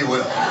 if you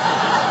will.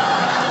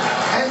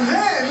 And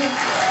then,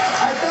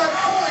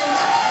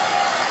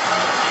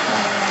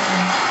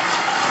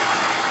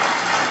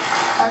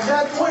 at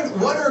that point,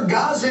 what are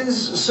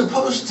Gazans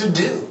supposed to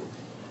do?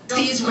 The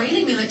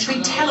Israeli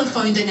military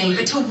telephoned a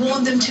neighbor to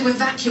warn them to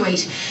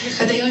evacuate,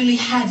 but they only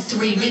had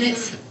 3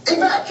 minutes.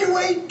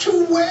 Evacuate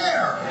to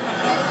where?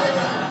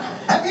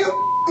 Have you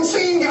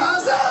seen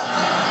Gaza?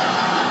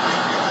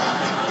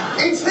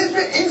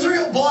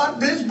 Israel blocked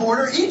this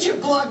border,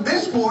 Egypt blocked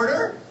this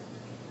border.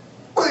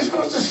 Were they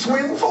supposed to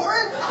swim for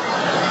it?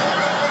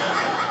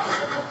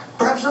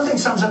 Perhaps nothing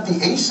sums up the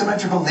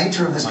asymmetrical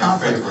nature of this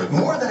conflict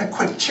more than a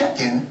quick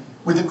check-in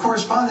with the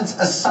correspondents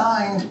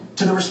assigned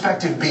to the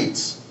respective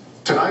beats.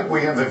 Tonight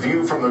we have the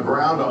view from the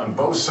ground on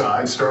both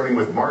sides, starting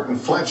with Martin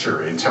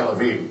Fletcher in Tel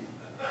Aviv.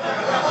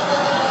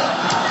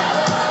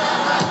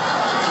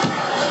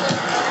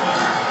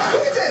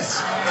 Look at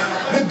this.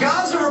 The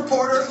Gaza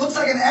reporter looks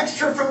like an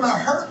extra from the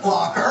Hurt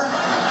Locker.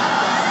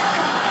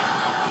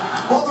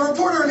 While the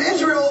reporter in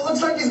Israel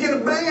looks like he's going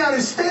to bang out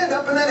his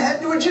stand-up and then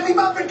head to a Jimmy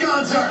Buffett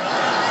concert.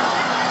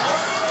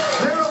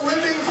 They're a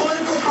living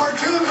political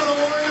cartoon for the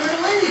war in the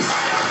Middle East.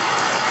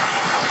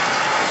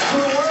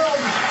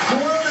 The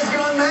world has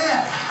gone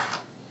mad.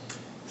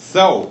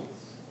 So,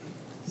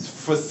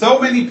 for so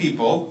many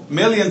people,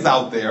 millions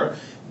out there,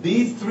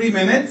 these 3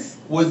 minutes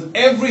was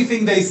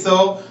everything they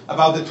saw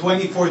about the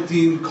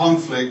 2014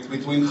 conflict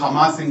between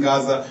Hamas in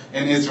Gaza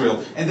and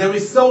Israel. And there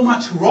is so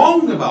much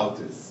wrong about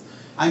this.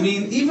 I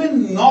mean,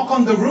 even knock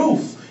on the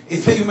roof.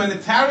 It's a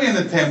humanitarian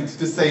attempt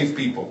to save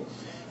people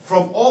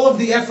from all of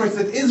the efforts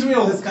that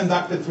Israel has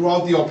conducted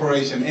throughout the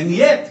operation. And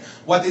yet,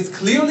 what is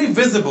clearly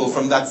visible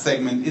from that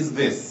segment is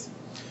this.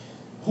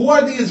 Who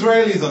are the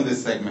Israelis on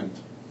this segment?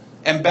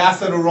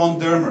 Ambassador Ron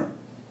Dermer,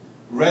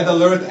 Red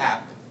Alert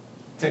app,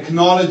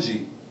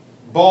 technology,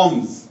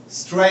 bombs,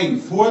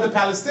 strength. Who are the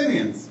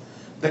Palestinians?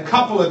 The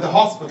couple at the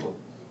hospital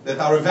that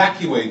are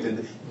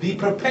evacuated. The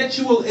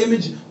perpetual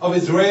image of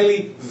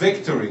Israeli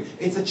victory.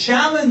 It's a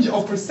challenge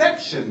of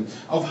perception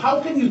of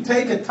how can you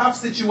take a tough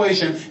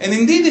situation, and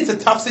indeed it's a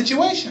tough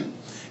situation.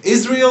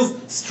 Israel's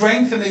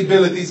strength and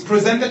abilities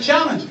present a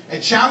challenge.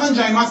 A challenge,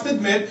 I must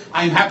admit,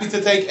 I'm happy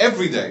to take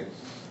every day.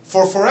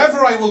 For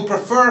forever I will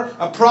prefer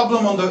a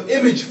problem on the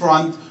image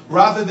front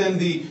rather than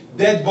the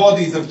dead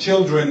bodies of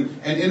children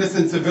and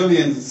innocent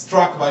civilians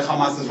struck by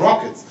Hamas's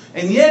rockets.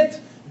 And yet,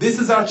 this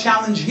is our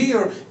challenge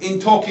here in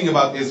talking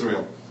about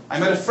Israel. I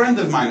met a friend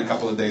of mine a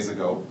couple of days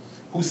ago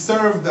who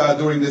served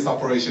during this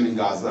operation in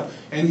Gaza,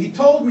 and he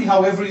told me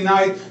how every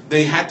night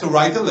they had to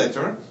write a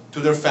letter to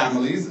their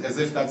families as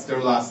if that's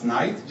their last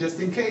night, just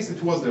in case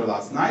it was their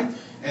last night,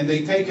 and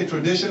they take a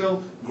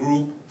traditional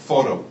group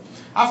photo.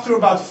 After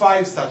about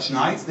 5 such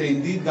nights, they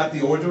indeed got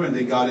the order and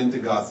they got into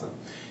Gaza.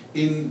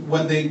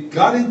 When they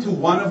got into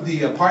one of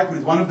the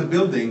apartments, one of the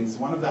buildings,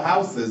 one of the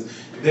houses,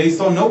 they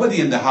saw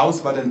nobody in the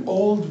house but an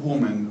old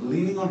woman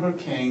leaning on her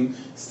cane,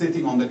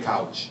 sitting on the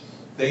couch.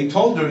 They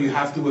told her, you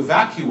have to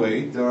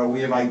evacuate,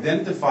 we have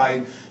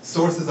identified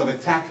sources of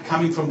attack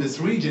coming from this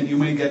region, you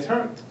may get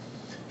hurt.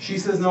 She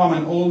says, no, I'm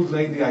an old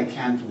lady, I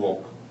can't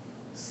walk,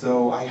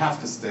 so I have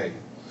to stay.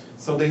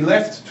 So they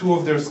left 2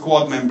 of their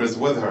squad members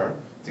with her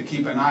to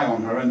keep an eye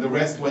on her, and the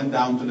rest went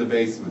down to the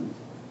basement.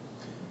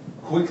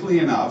 Quickly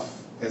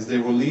enough, as they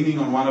were leaning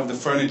on one of the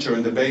furniture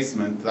in the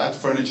basement, that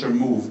furniture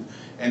moved,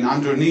 and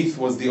underneath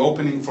was the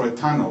opening for a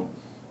tunnel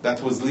that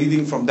was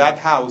leading from that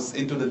house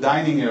into the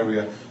dining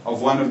area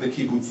of one of the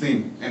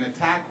kibbutzim. An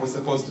attack was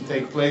supposed to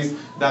take place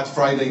that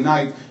Friday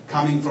night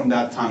coming from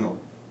that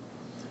tunnel.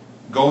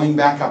 Going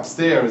back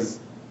upstairs,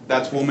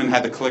 that woman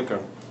had a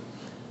clicker.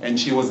 And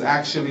she was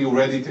actually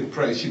ready to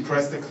press. She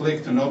pressed a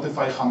click to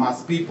notify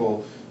Hamas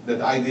people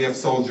that IDF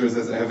soldiers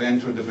have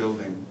entered the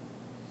building.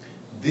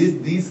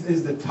 This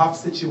is the tough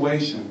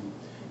situation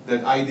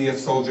that IDF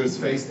soldiers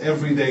faced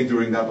every day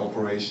during that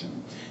operation.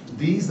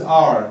 These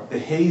are the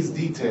haze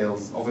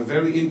details of a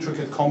very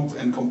intricate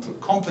and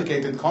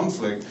complicated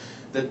conflict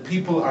that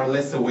people are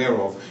less aware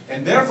of.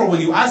 And therefore, when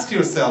you ask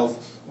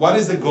yourself, what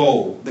is the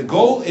goal? The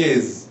goal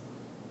is,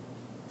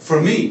 for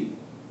me,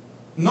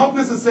 not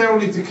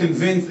necessarily to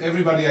convince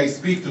everybody I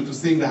speak to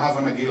sing the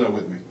Hava Nagila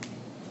with me,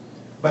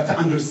 but to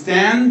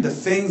understand that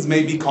things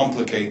may be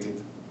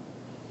complicated.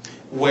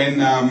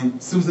 When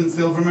Sarah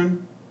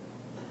Silverman,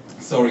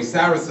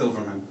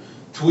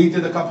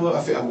 tweeted a couple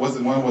of,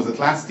 when was it,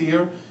 last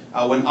year?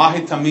 When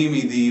Ahid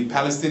Tamimi, the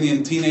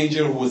Palestinian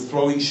teenager who was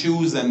throwing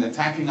shoes and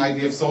attacking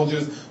IDF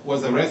soldiers,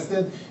 was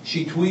arrested,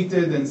 she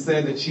tweeted and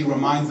said that she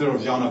reminds her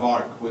of Joan of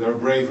Arc with her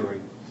bravery.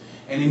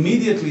 And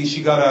immediately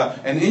she got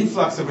an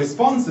influx of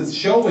responses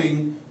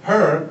showing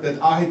her that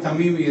Ahid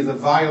Tamimi is a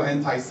vile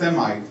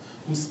anti-Semite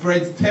who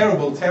spreads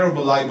terrible,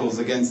 terrible libels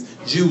against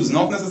Jews,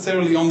 not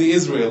necessarily only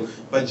Israel,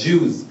 but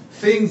Jews.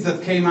 Things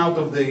that came out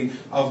of the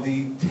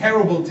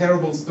terrible,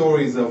 terrible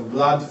stories of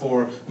blood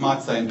for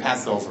matzah and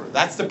Passover.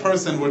 That's the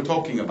person we're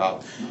talking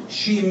about.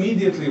 She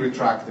immediately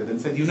retracted and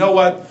said, you know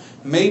what,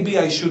 maybe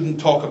I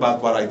shouldn't talk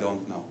about what I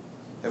don't know.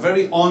 A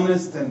very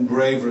honest and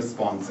brave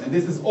response. And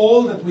this is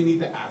all that we need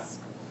to ask.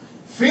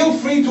 Feel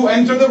free to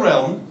enter the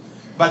realm,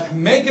 but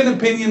make an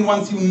opinion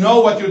once you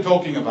know what you're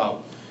talking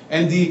about.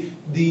 And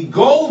the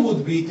goal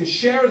would be to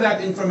share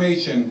that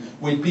information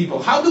with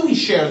people. How do we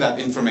share that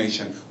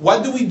information?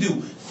 What do we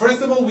do?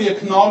 First of all, we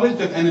acknowledge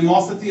that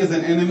animosity is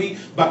an enemy,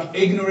 but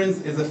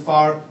ignorance is a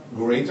far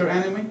greater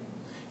enemy.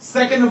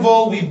 Second of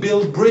all, we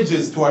build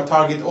bridges to our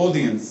target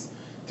audience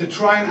to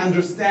try and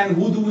understand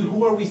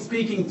who are we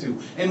speaking to,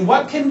 and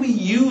what can we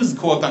use,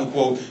 quote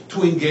unquote,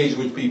 to engage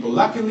with people.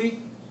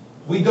 Luckily,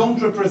 we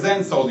don't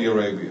represent Saudi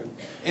Arabia.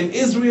 And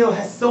Israel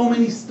has so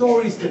many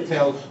stories to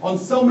tell on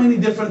so many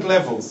different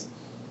levels.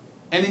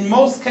 And in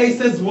most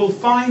cases, we'll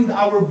find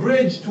our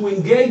bridge to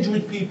engage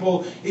with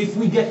people if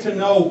we get to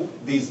know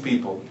these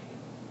people.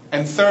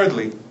 And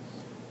thirdly,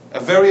 a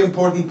very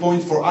important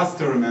point for us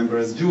to remember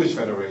as Jewish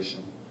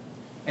Federation,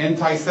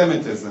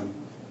 anti-Semitism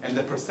and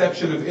the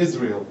perception of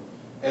Israel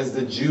as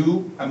the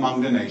Jew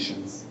among the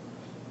nations.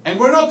 And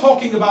we're not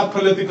talking about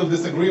political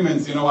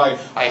disagreements. You know, I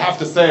have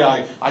to say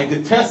I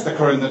detest the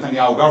current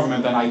Netanyahu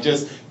government and I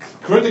just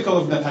critical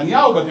of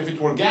Netanyahu, but if it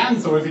were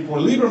Gantz or if it were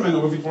Lieberman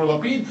or if it were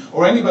Lapid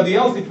or anybody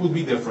else, it would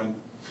be different.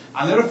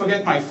 I'll never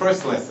forget my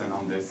first lesson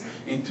on this.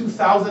 In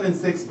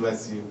 2006,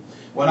 bless you,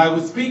 when I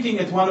was speaking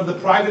at one of the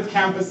private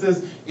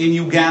campuses in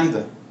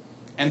Uganda.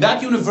 And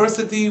that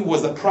university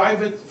was a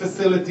private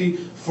facility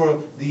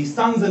for the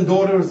sons and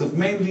daughters of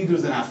main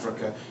leaders in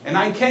Africa. And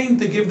I came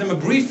to give them a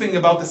briefing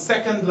about the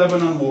Second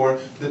Lebanon War,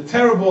 the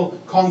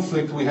terrible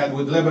conflict we had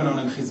with Lebanon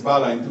and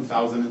Hezbollah in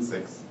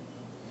 2006.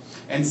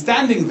 And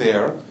standing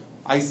there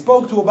I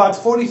spoke to about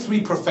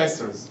 43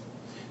 professors.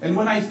 And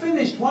when I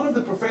finished, one of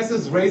the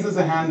professors raises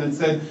a hand and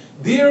said,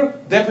 "Dear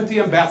Deputy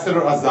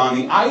Ambassador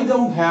Azani, I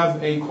don't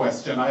have a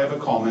question, I have a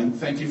comment.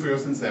 Thank you for your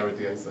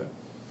sincerity," I said.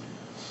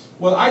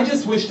 "Well, I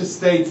just wish to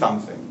state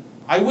something.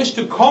 I wish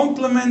to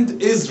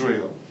compliment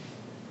Israel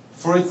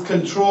for its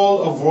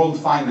control of world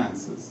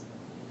finances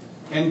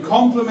and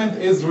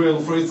compliment Israel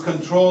for its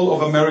control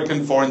of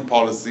American foreign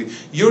policy.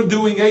 You're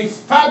doing a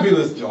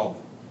fabulous job."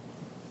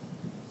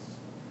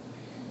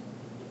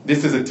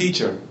 This is a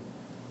teacher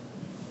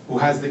who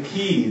has the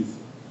keys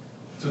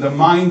to the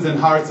minds and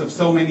hearts of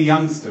so many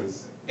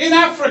youngsters in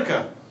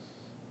Africa.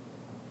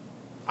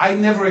 I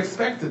never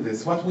expected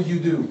this. What would you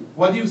do?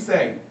 What do you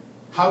say?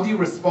 How do you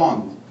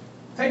respond?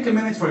 Take a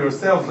minute for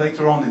yourself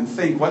later on and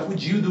think, what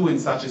would you do in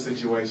such a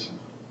situation?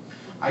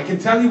 I can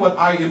tell you what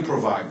I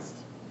improvised.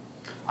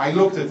 I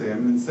looked at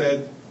him and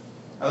said,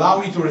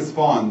 "Allow me to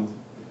respond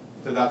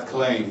to that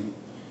claim.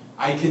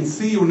 I can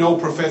see you're no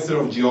professor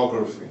of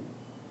geography."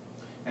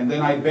 And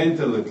then I bent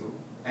a little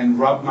and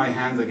rubbed my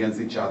hands against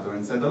each other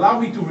and said, "Allow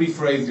me to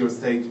rephrase your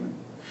statement.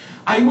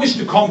 I wish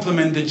to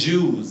compliment the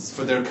Jews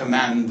for their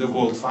command of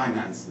world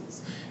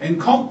finances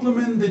and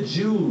compliment the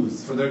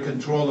Jews for their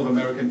control of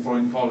American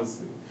foreign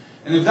policy.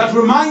 And if that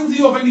reminds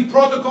you of any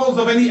protocols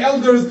of any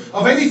elders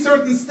of any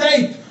certain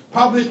state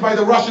published by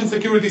the Russian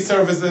security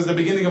services at the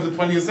beginning of the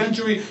 20th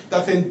century,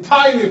 that's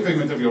entirely a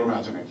figment of your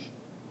imagination.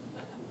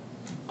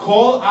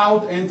 Call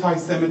out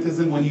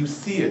anti-Semitism when you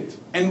see it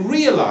and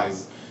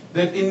realize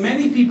that in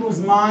many people's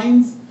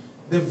minds,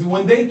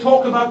 when they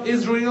talk about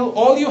Israel,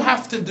 all you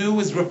have to do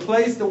is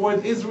replace the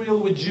word Israel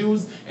with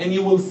Jews, and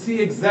you will see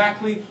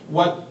exactly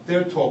what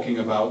they're talking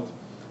about.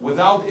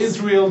 Without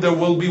Israel, there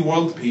will be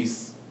world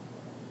peace.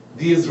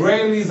 The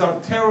Israelis are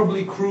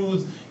terribly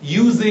crude,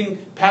 using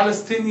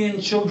Palestinian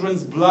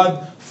children's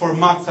blood for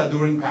matzah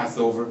during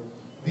Passover.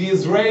 The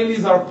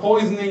Israelis are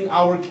poisoning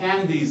our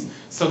candies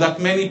so that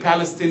many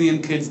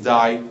Palestinian kids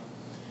die.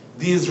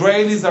 The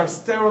Israelis are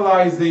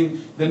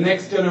sterilizing the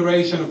next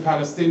generation of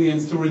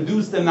Palestinians to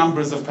reduce the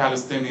numbers of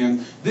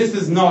Palestinians. This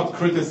is not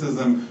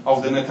criticism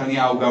of the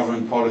Netanyahu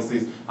government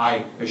policies,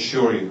 I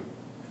assure you.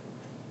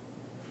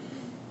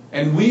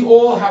 And we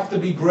all have to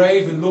be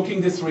brave in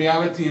looking this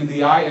reality in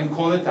the eye and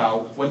call it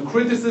out. When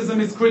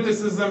criticism is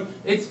criticism,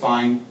 it's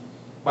fine.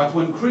 But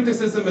when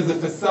criticism is a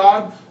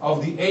facade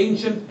of the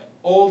ancient,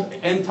 old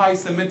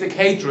anti-Semitic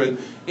hatred,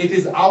 it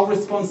is our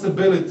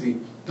responsibility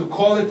to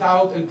call it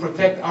out and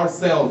protect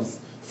ourselves.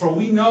 For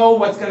we know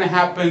what's going to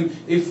happen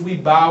if we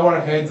bow our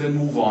heads and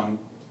move on.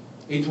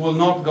 It will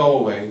not go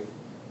away.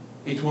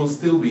 It will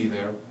still be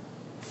there,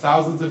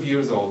 thousands of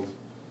years old.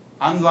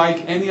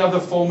 Unlike any other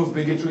form of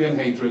bigotry and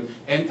hatred,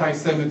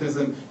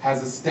 anti-Semitism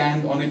has a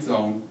stand on its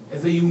own,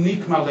 as a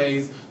unique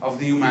malaise of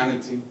the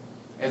humanity,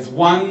 as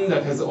one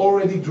that has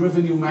already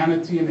driven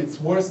humanity in its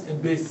worst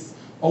abyss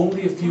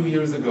only a few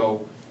years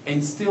ago,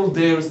 and still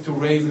dares to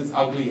raise its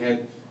ugly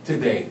head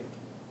today.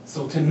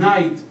 So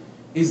tonight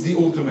is the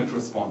ultimate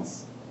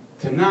response.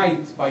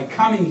 Tonight, by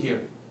coming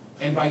here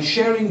and by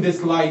sharing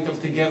this light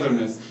of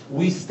togetherness,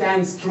 we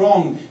stand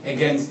strong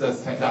against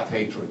that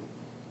hatred.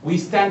 We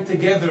stand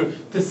together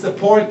to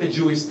support the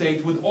Jewish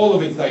state with all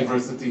of its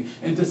diversity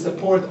and to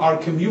support our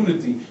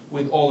community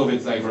with all of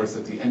its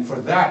diversity. And for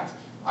that,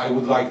 I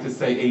would like to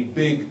say a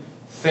big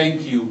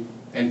thank you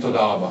and toda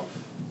rabah.